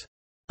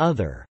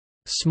 Other,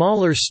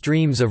 smaller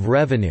streams of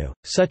revenue,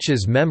 such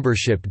as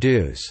membership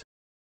dues,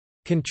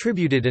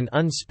 contributed an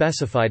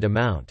unspecified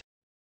amount.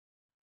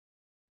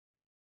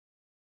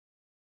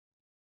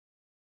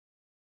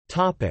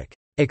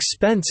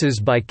 Expenses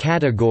by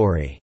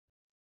category.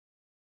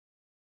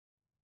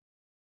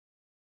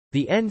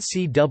 The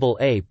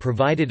NCAA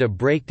provided a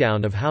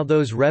breakdown of how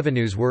those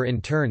revenues were in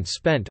turn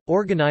spent,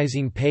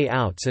 organizing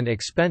payouts and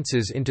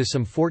expenses into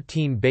some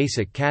 14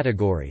 basic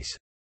categories.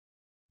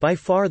 By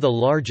far the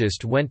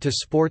largest went to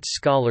sports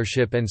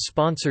scholarship and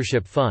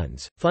sponsorship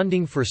funds,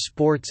 funding for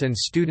sports and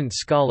student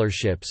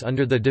scholarships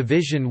under the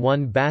Division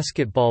I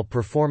Basketball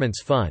Performance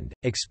Fund,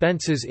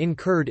 expenses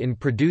incurred in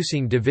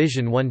producing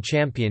Division I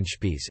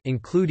championships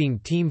including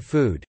team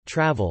food,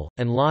 travel,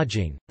 and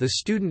lodging, the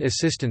Student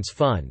Assistance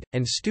Fund,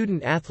 and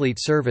Student Athlete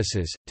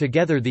Services.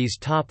 Together these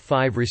top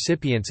 5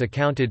 recipients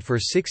accounted for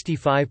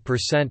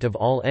 65% of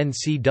all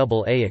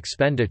NCAA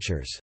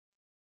expenditures.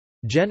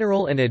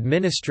 General and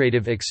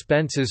administrative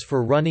expenses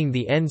for running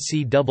the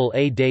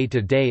NCAA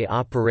day-to-day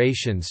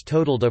operations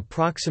totaled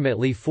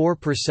approximately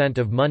 4%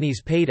 of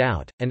monies paid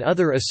out, and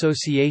other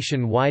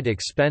association-wide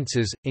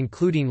expenses,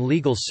 including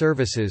legal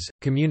services,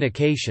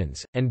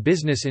 communications, and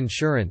business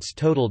insurance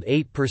totaled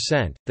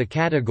 8%. The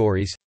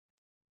categories: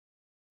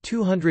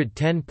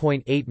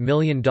 $210.8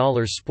 million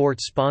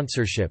sports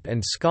sponsorship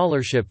and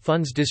scholarship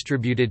funds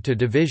distributed to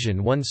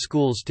Division I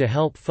schools to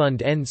help fund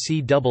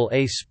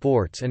NCAA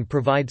sports and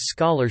provide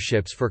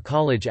scholarships for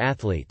college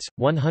athletes,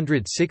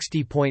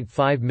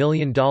 $160.5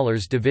 million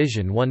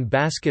Division I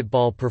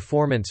basketball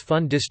performance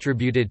fund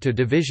distributed to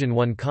Division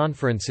I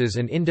conferences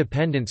and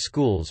independent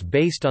schools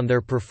based on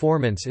their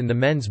performance in the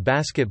men's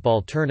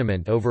basketball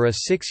tournament over a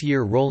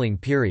 6-year rolling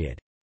period.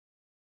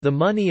 The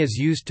money is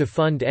used to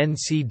fund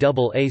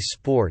NCAA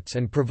sports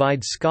and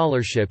provide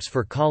scholarships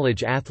for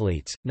college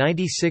athletes.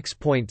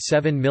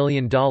 $96.7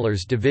 million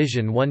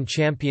Division I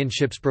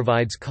championships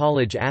provides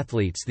college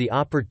athletes the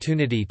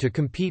opportunity to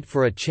compete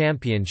for a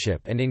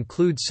championship and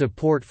includes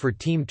support for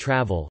team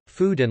travel,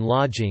 food and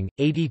lodging.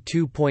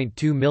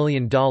 $82.2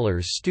 million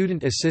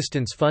student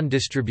assistance fund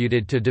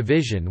distributed to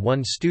Division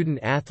I student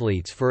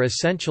athletes for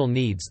essential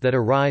needs that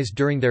arise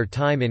during their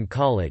time in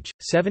college.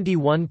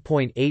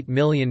 $71.8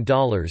 million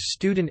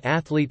student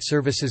athlete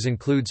services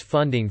includes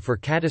funding for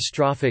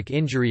catastrophic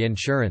injury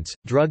insurance,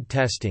 drug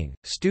testing,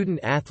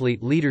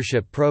 student-athlete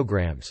leadership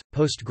programs,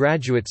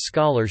 postgraduate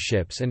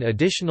scholarships and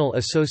additional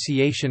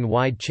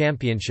association-wide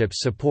championship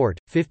support.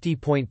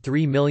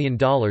 $50.3 million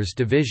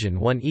Division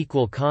I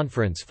Equal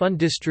Conference fund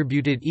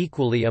distributed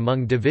equally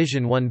among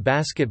Division I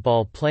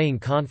basketball playing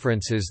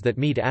conferences that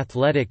meet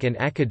athletic and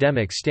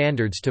academic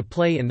standards to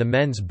play in the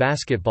men's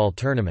basketball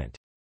tournament.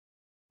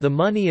 The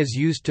money is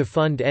used to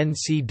fund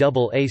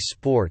NCAA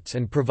sports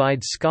and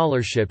provide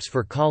scholarships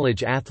for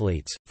college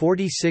athletes.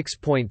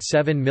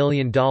 $46.7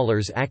 million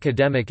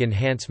academic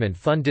enhancement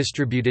fund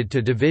distributed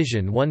to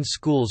Division I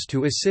schools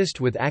to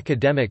assist with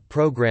academic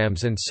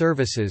programs and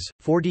services.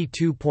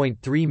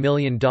 $42.3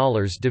 million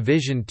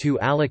Division II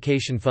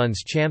allocation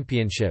funds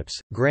championships,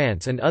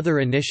 grants and other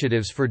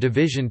initiatives for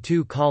Division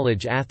II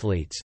college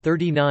athletes.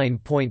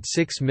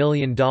 $39.6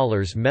 million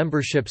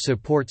membership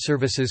support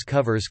services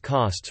covers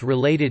costs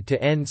related to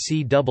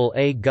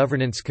NCAA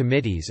governance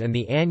committees and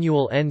the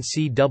annual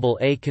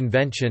NCAA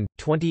convention.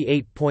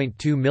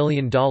 $28.2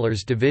 million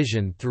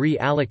Division III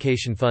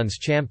allocation funds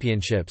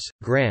championships,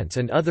 grants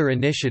and other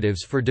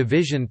initiatives for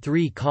Division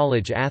III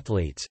college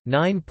athletes.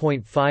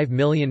 $9.5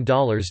 million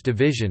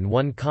Division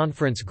I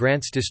conference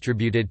grants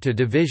distributed to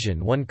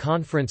Division I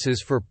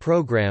conferences for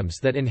programs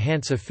that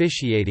enhance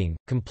officiating,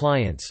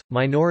 compliance,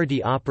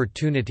 minority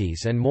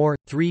opportunities and more.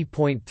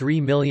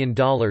 $3.3 million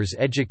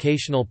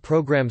educational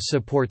programs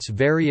supports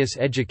various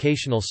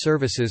educational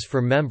services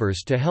for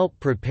members to help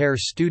prepare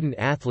student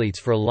athletes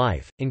for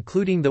life,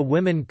 including the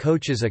Women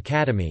Coaches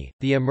Academy,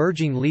 the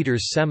Emerging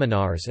Leaders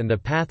Seminars and the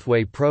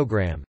Pathway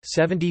Program.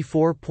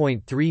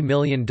 $74.3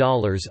 million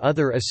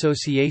other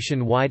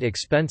association-wide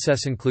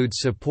expenses include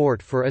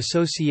support for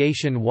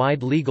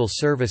association-wide legal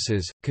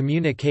services,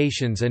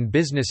 communications and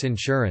business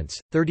insurance.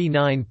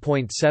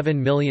 $39.7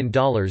 million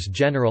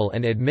general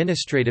and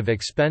administrative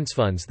expense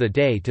funds the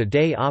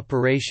day-to-day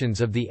operations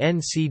of the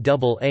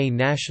NCAA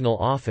National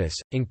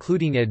Office,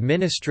 including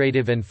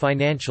administrative and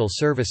financial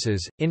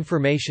services,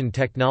 information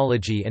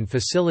technology and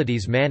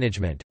facilities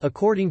management.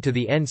 According to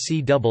the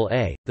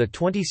NCAA, the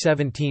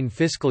 2017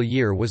 fiscal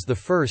year was the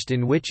first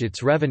in which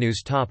its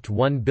revenues topped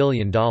 $1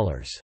 billion.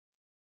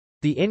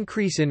 The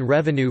increase in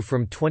revenue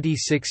from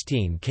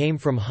 2016 came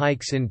from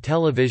hikes in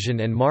television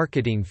and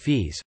marketing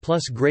fees,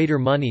 plus greater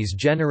monies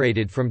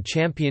generated from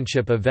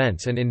championship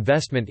events and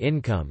investment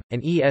income.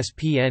 An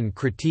ESPN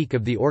critique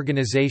of the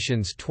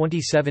organization's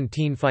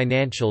 2017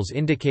 financials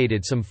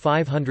indicated some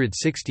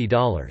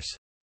 $560.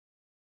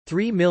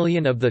 $3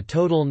 million of the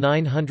total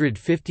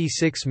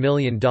 $956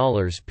 million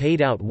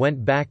paid out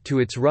went back to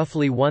its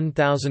roughly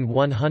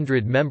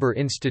 1,100 member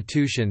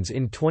institutions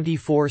in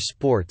 24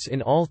 sports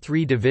in all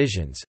three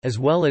divisions, as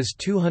well as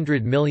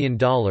 $200 million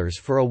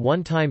for a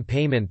one-time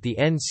payment the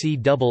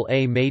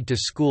NCAA made to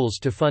schools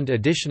to fund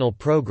additional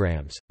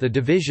programs. The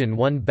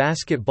Division I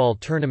basketball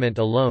tournament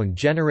alone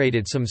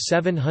generated some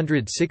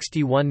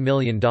 $761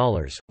 million,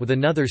 with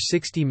another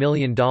 $60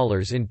 million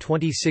in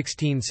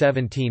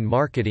 2016-17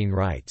 marketing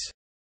rights.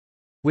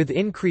 With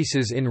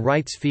increases in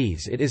rights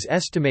fees, it is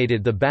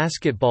estimated the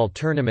basketball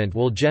tournament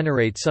will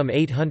generate some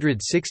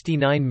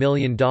 $869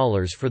 million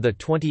for the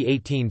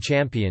 2018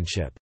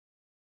 championship.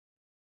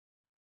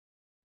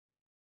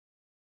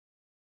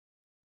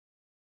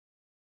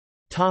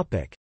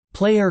 Topic: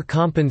 Player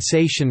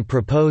compensation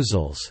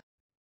proposals.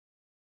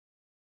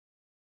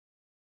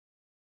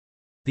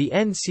 The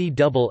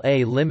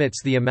NCAA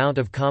limits the amount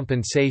of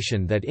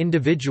compensation that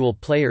individual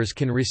players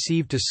can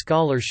receive to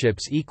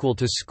scholarships equal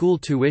to school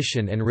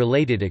tuition and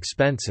related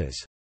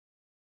expenses.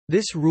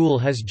 This rule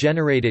has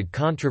generated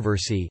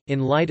controversy, in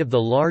light of the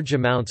large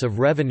amounts of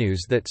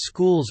revenues that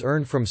schools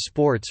earn from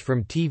sports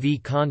from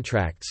TV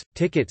contracts,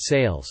 ticket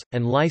sales,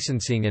 and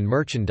licensing and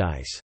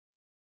merchandise.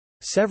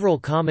 Several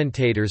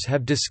commentators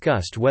have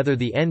discussed whether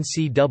the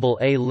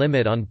NCAA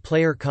limit on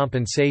player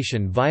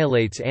compensation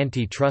violates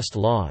antitrust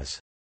laws.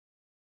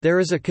 There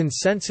is a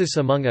consensus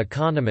among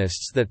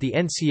economists that the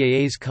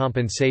NCAA's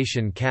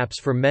compensation caps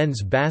for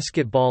men's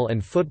basketball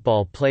and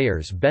football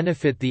players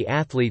benefit the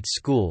athletes'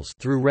 schools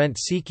through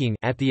rent-seeking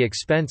at the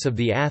expense of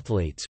the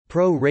athletes,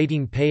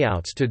 pro-rating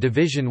payouts to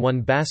Division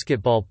I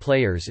basketball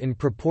players in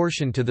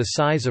proportion to the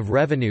size of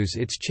revenues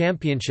its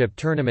championship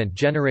tournament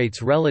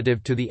generates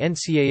relative to the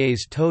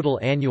NCAA's total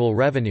annual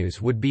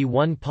revenues would be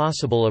one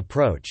possible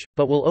approach,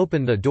 but will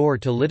open the door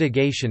to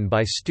litigation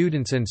by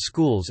students and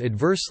schools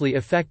adversely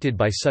affected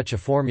by such a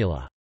formula.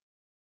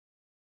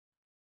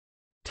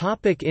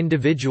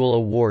 Individual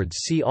awards.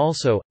 See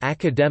also,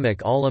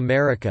 Academic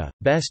All-America,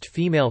 Best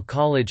Female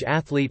College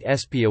Athlete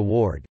ESPY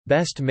Award,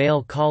 Best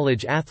Male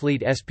College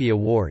Athlete ESPY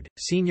Award,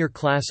 Senior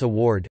Class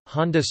Award,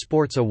 Honda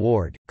Sports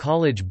Award,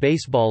 College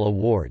Baseball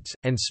Awards,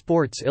 and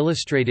Sports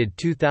Illustrated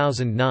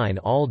 2009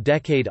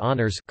 All-Decade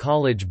Honors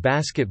College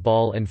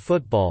Basketball and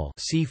Football.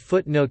 See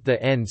footnote. The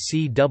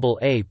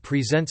NCAA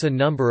presents a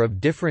number of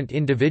different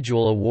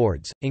individual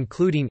awards,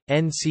 including,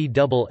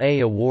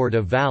 NCAA Award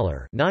of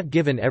Valor not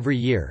given every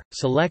year.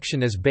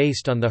 Selection is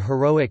based on the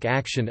heroic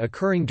action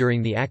occurring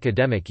during the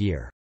academic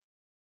year.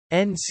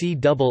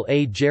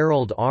 NCAA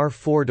Gerald R.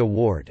 Ford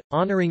Award,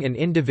 honoring an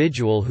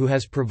individual who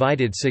has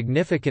provided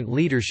significant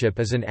leadership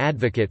as an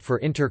advocate for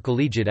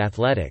intercollegiate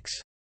athletics.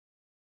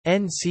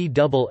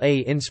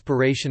 NCAA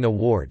Inspiration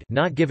Award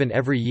not given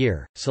every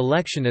year,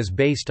 selection is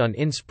based on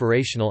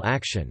inspirational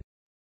action.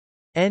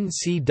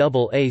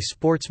 NCAA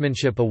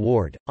Sportsmanship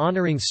Award,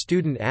 honoring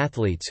student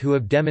athletes who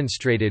have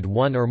demonstrated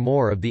one or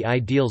more of the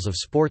ideals of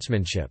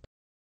sportsmanship.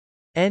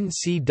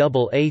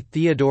 NCAA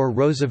Theodore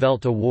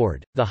Roosevelt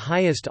Award, the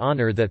highest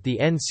honor that the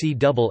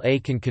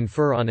NCAA can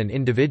confer on an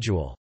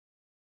individual.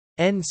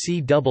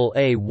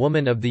 NCAA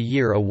Woman of the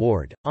Year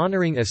Award,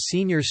 honoring a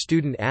senior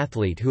student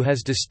athlete who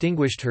has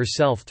distinguished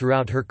herself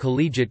throughout her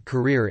collegiate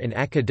career in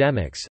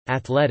academics,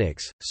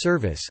 athletics,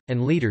 service,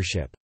 and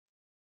leadership.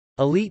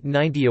 Elite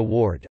 90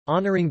 Award,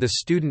 honoring the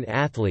student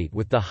athlete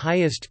with the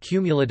highest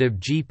cumulative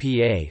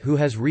GPA who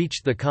has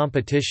reached the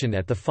competition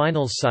at the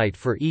finals site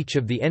for each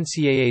of the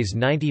NCAA's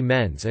 90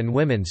 men's and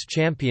women's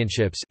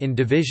championships in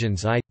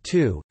Divisions I,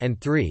 II, and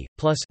III,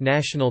 plus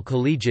National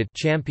Collegiate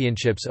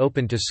Championships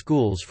open to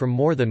schools from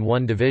more than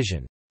one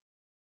division.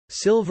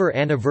 Silver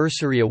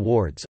Anniversary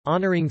Awards,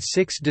 honoring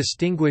 6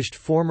 distinguished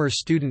former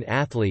student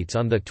athletes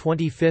on the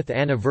 25th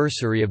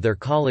anniversary of their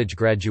college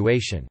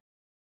graduation.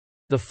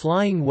 The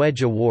Flying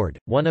Wedge Award,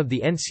 one of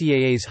the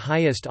NCAA's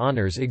highest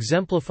honors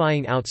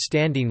exemplifying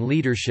outstanding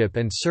leadership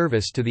and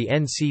service to the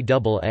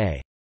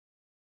NCAA.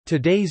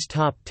 Today's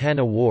Top 10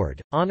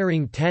 Award,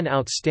 honoring 10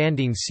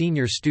 outstanding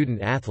senior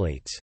student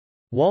athletes.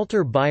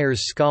 Walter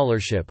Byers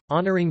Scholarship,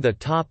 honoring the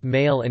top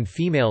male and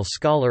female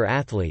scholar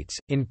athletes.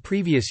 In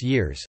previous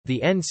years,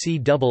 the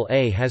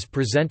NCAA has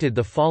presented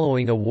the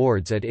following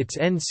awards at its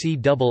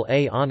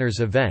NCAA Honors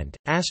Event: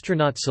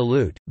 Astronaut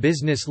Salute,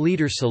 Business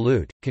Leader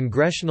Salute,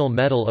 Congressional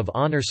Medal of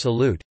Honor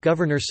Salute,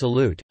 Governor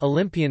Salute,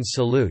 Olympians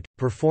Salute,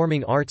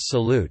 Performing Arts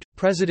Salute,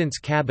 President's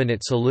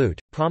Cabinet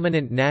Salute,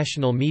 Prominent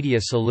National Media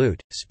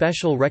Salute,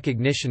 Special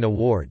Recognition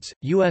Awards,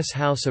 U.S.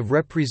 House of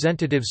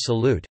Representatives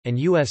Salute, and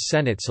U.S.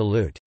 Senate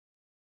Salute.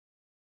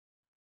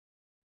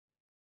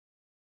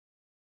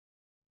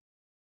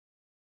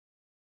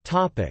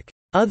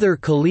 Other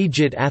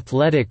collegiate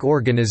athletic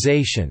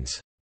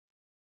organizations.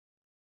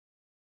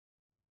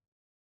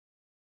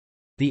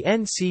 The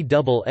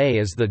NCAA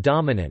is the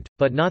dominant,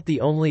 but not the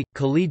only,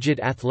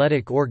 collegiate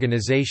athletic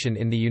organization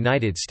in the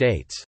United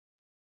States.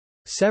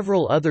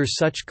 Several other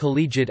such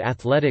collegiate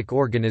athletic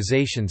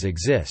organizations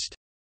exist.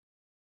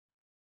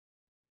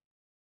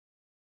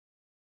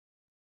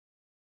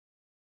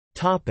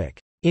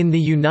 In the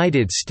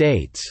United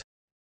States.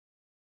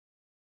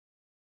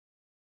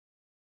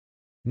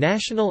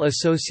 National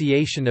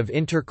Association of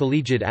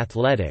Intercollegiate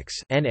Athletics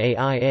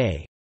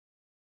 (NAIA),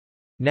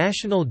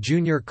 National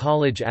Junior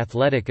College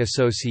Athletic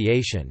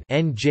Association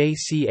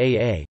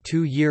 (NJCAA),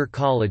 2-year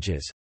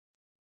colleges,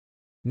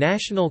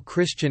 National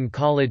Christian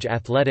College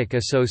Athletic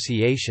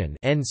Association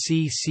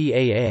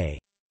 (NCCAA),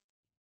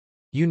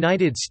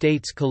 United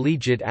States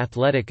Collegiate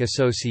Athletic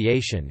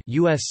Association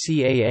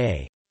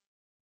 (USCAA),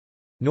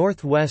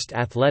 Northwest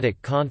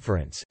Athletic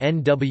Conference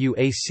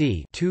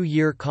 (NWAC),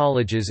 2-year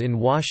colleges in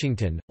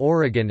Washington,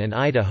 Oregon and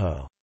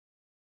Idaho.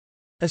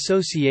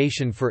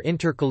 Association for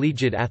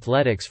Intercollegiate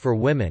Athletics for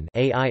Women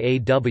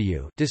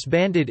 (AIAW),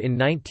 disbanded in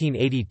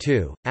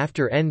 1982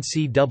 after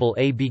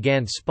NCAA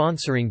began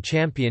sponsoring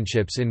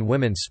championships in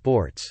women's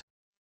sports.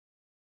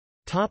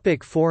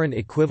 Foreign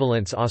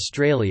equivalents.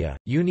 Australia,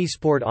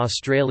 Unisport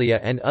Australia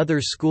and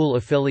other school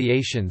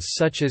affiliations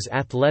such as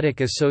Athletic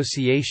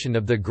Association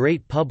of the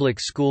Great Public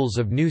Schools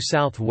of New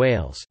South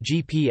Wales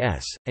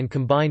 (GPS), and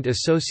Combined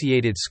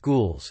Associated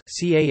Schools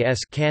 (CAS)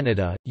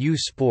 Canada, U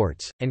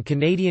Sports, and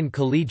Canadian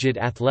Collegiate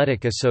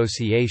Athletic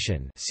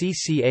Association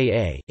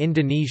 (CCAA),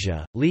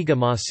 Indonesia, Liga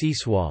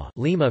Mahasiswa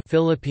Lima,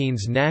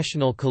 Philippines,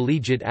 National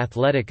Collegiate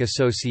Athletic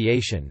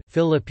Association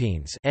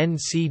Philippines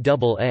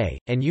 (NCAA),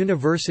 and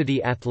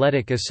University Athletic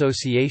Academic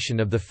Association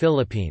of the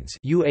Philippines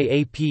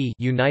UAAP,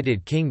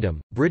 United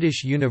Kingdom,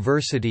 British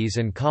Universities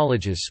and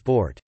Colleges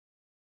Sport.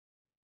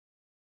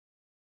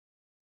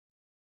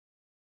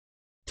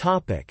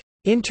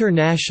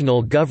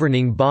 International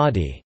governing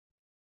body.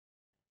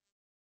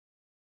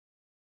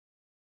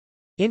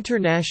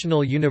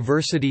 International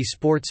University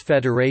Sports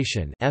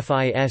Federation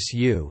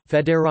FISU,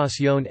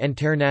 Fédération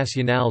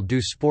Internationale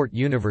du Sport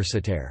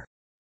Universitaire.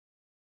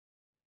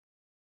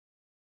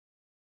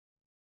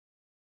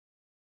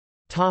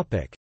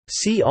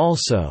 See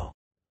also: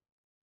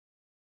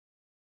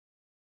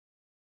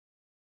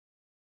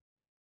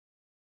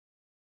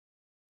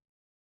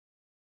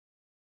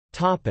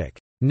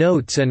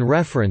 Notes and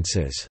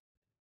references.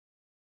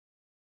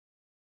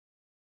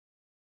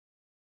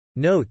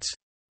 Notes.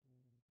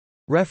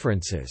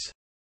 References.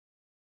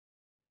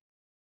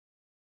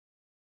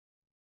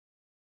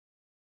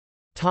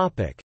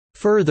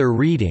 Further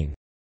reading.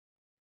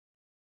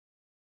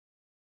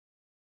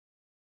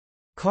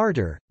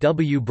 Carter,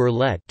 W.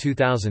 Burlett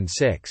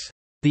 2006.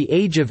 The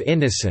Age of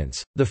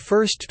Innocence, The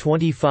First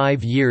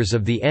 25 Years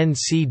of the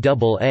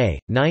NCAA,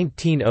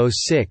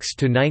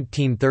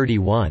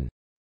 1906–1931.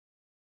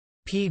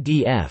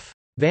 PDF.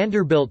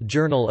 Vanderbilt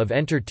Journal of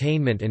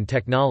Entertainment and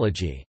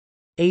Technology.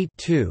 8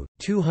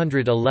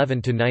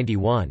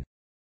 211–91.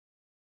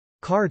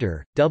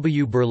 Carter,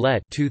 W.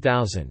 Burlett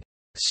 2000.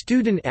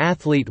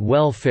 Student-Athlete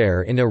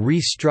Welfare in a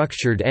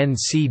Restructured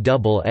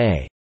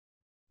NCAA.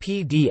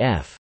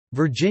 PDF.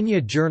 Virginia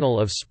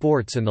Journal of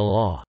Sports and the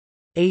Law.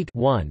 8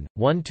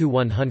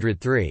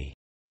 1–103.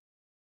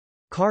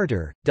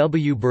 Carter,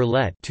 W.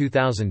 Burlett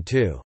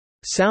 2002.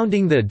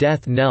 Sounding the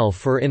Death Knell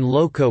for In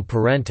Loco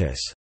Parentis.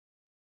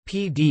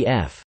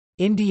 PDF.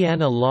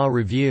 Indiana Law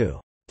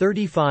Review.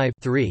 35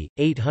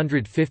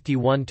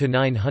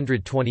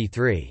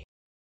 851–923.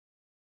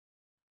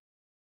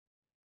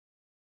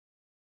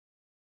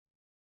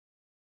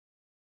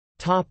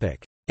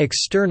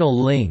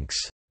 External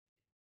links.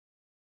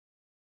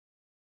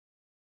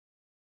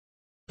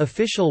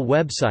 Official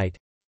website.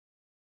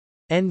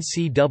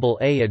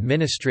 NCAA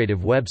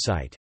administrative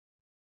website.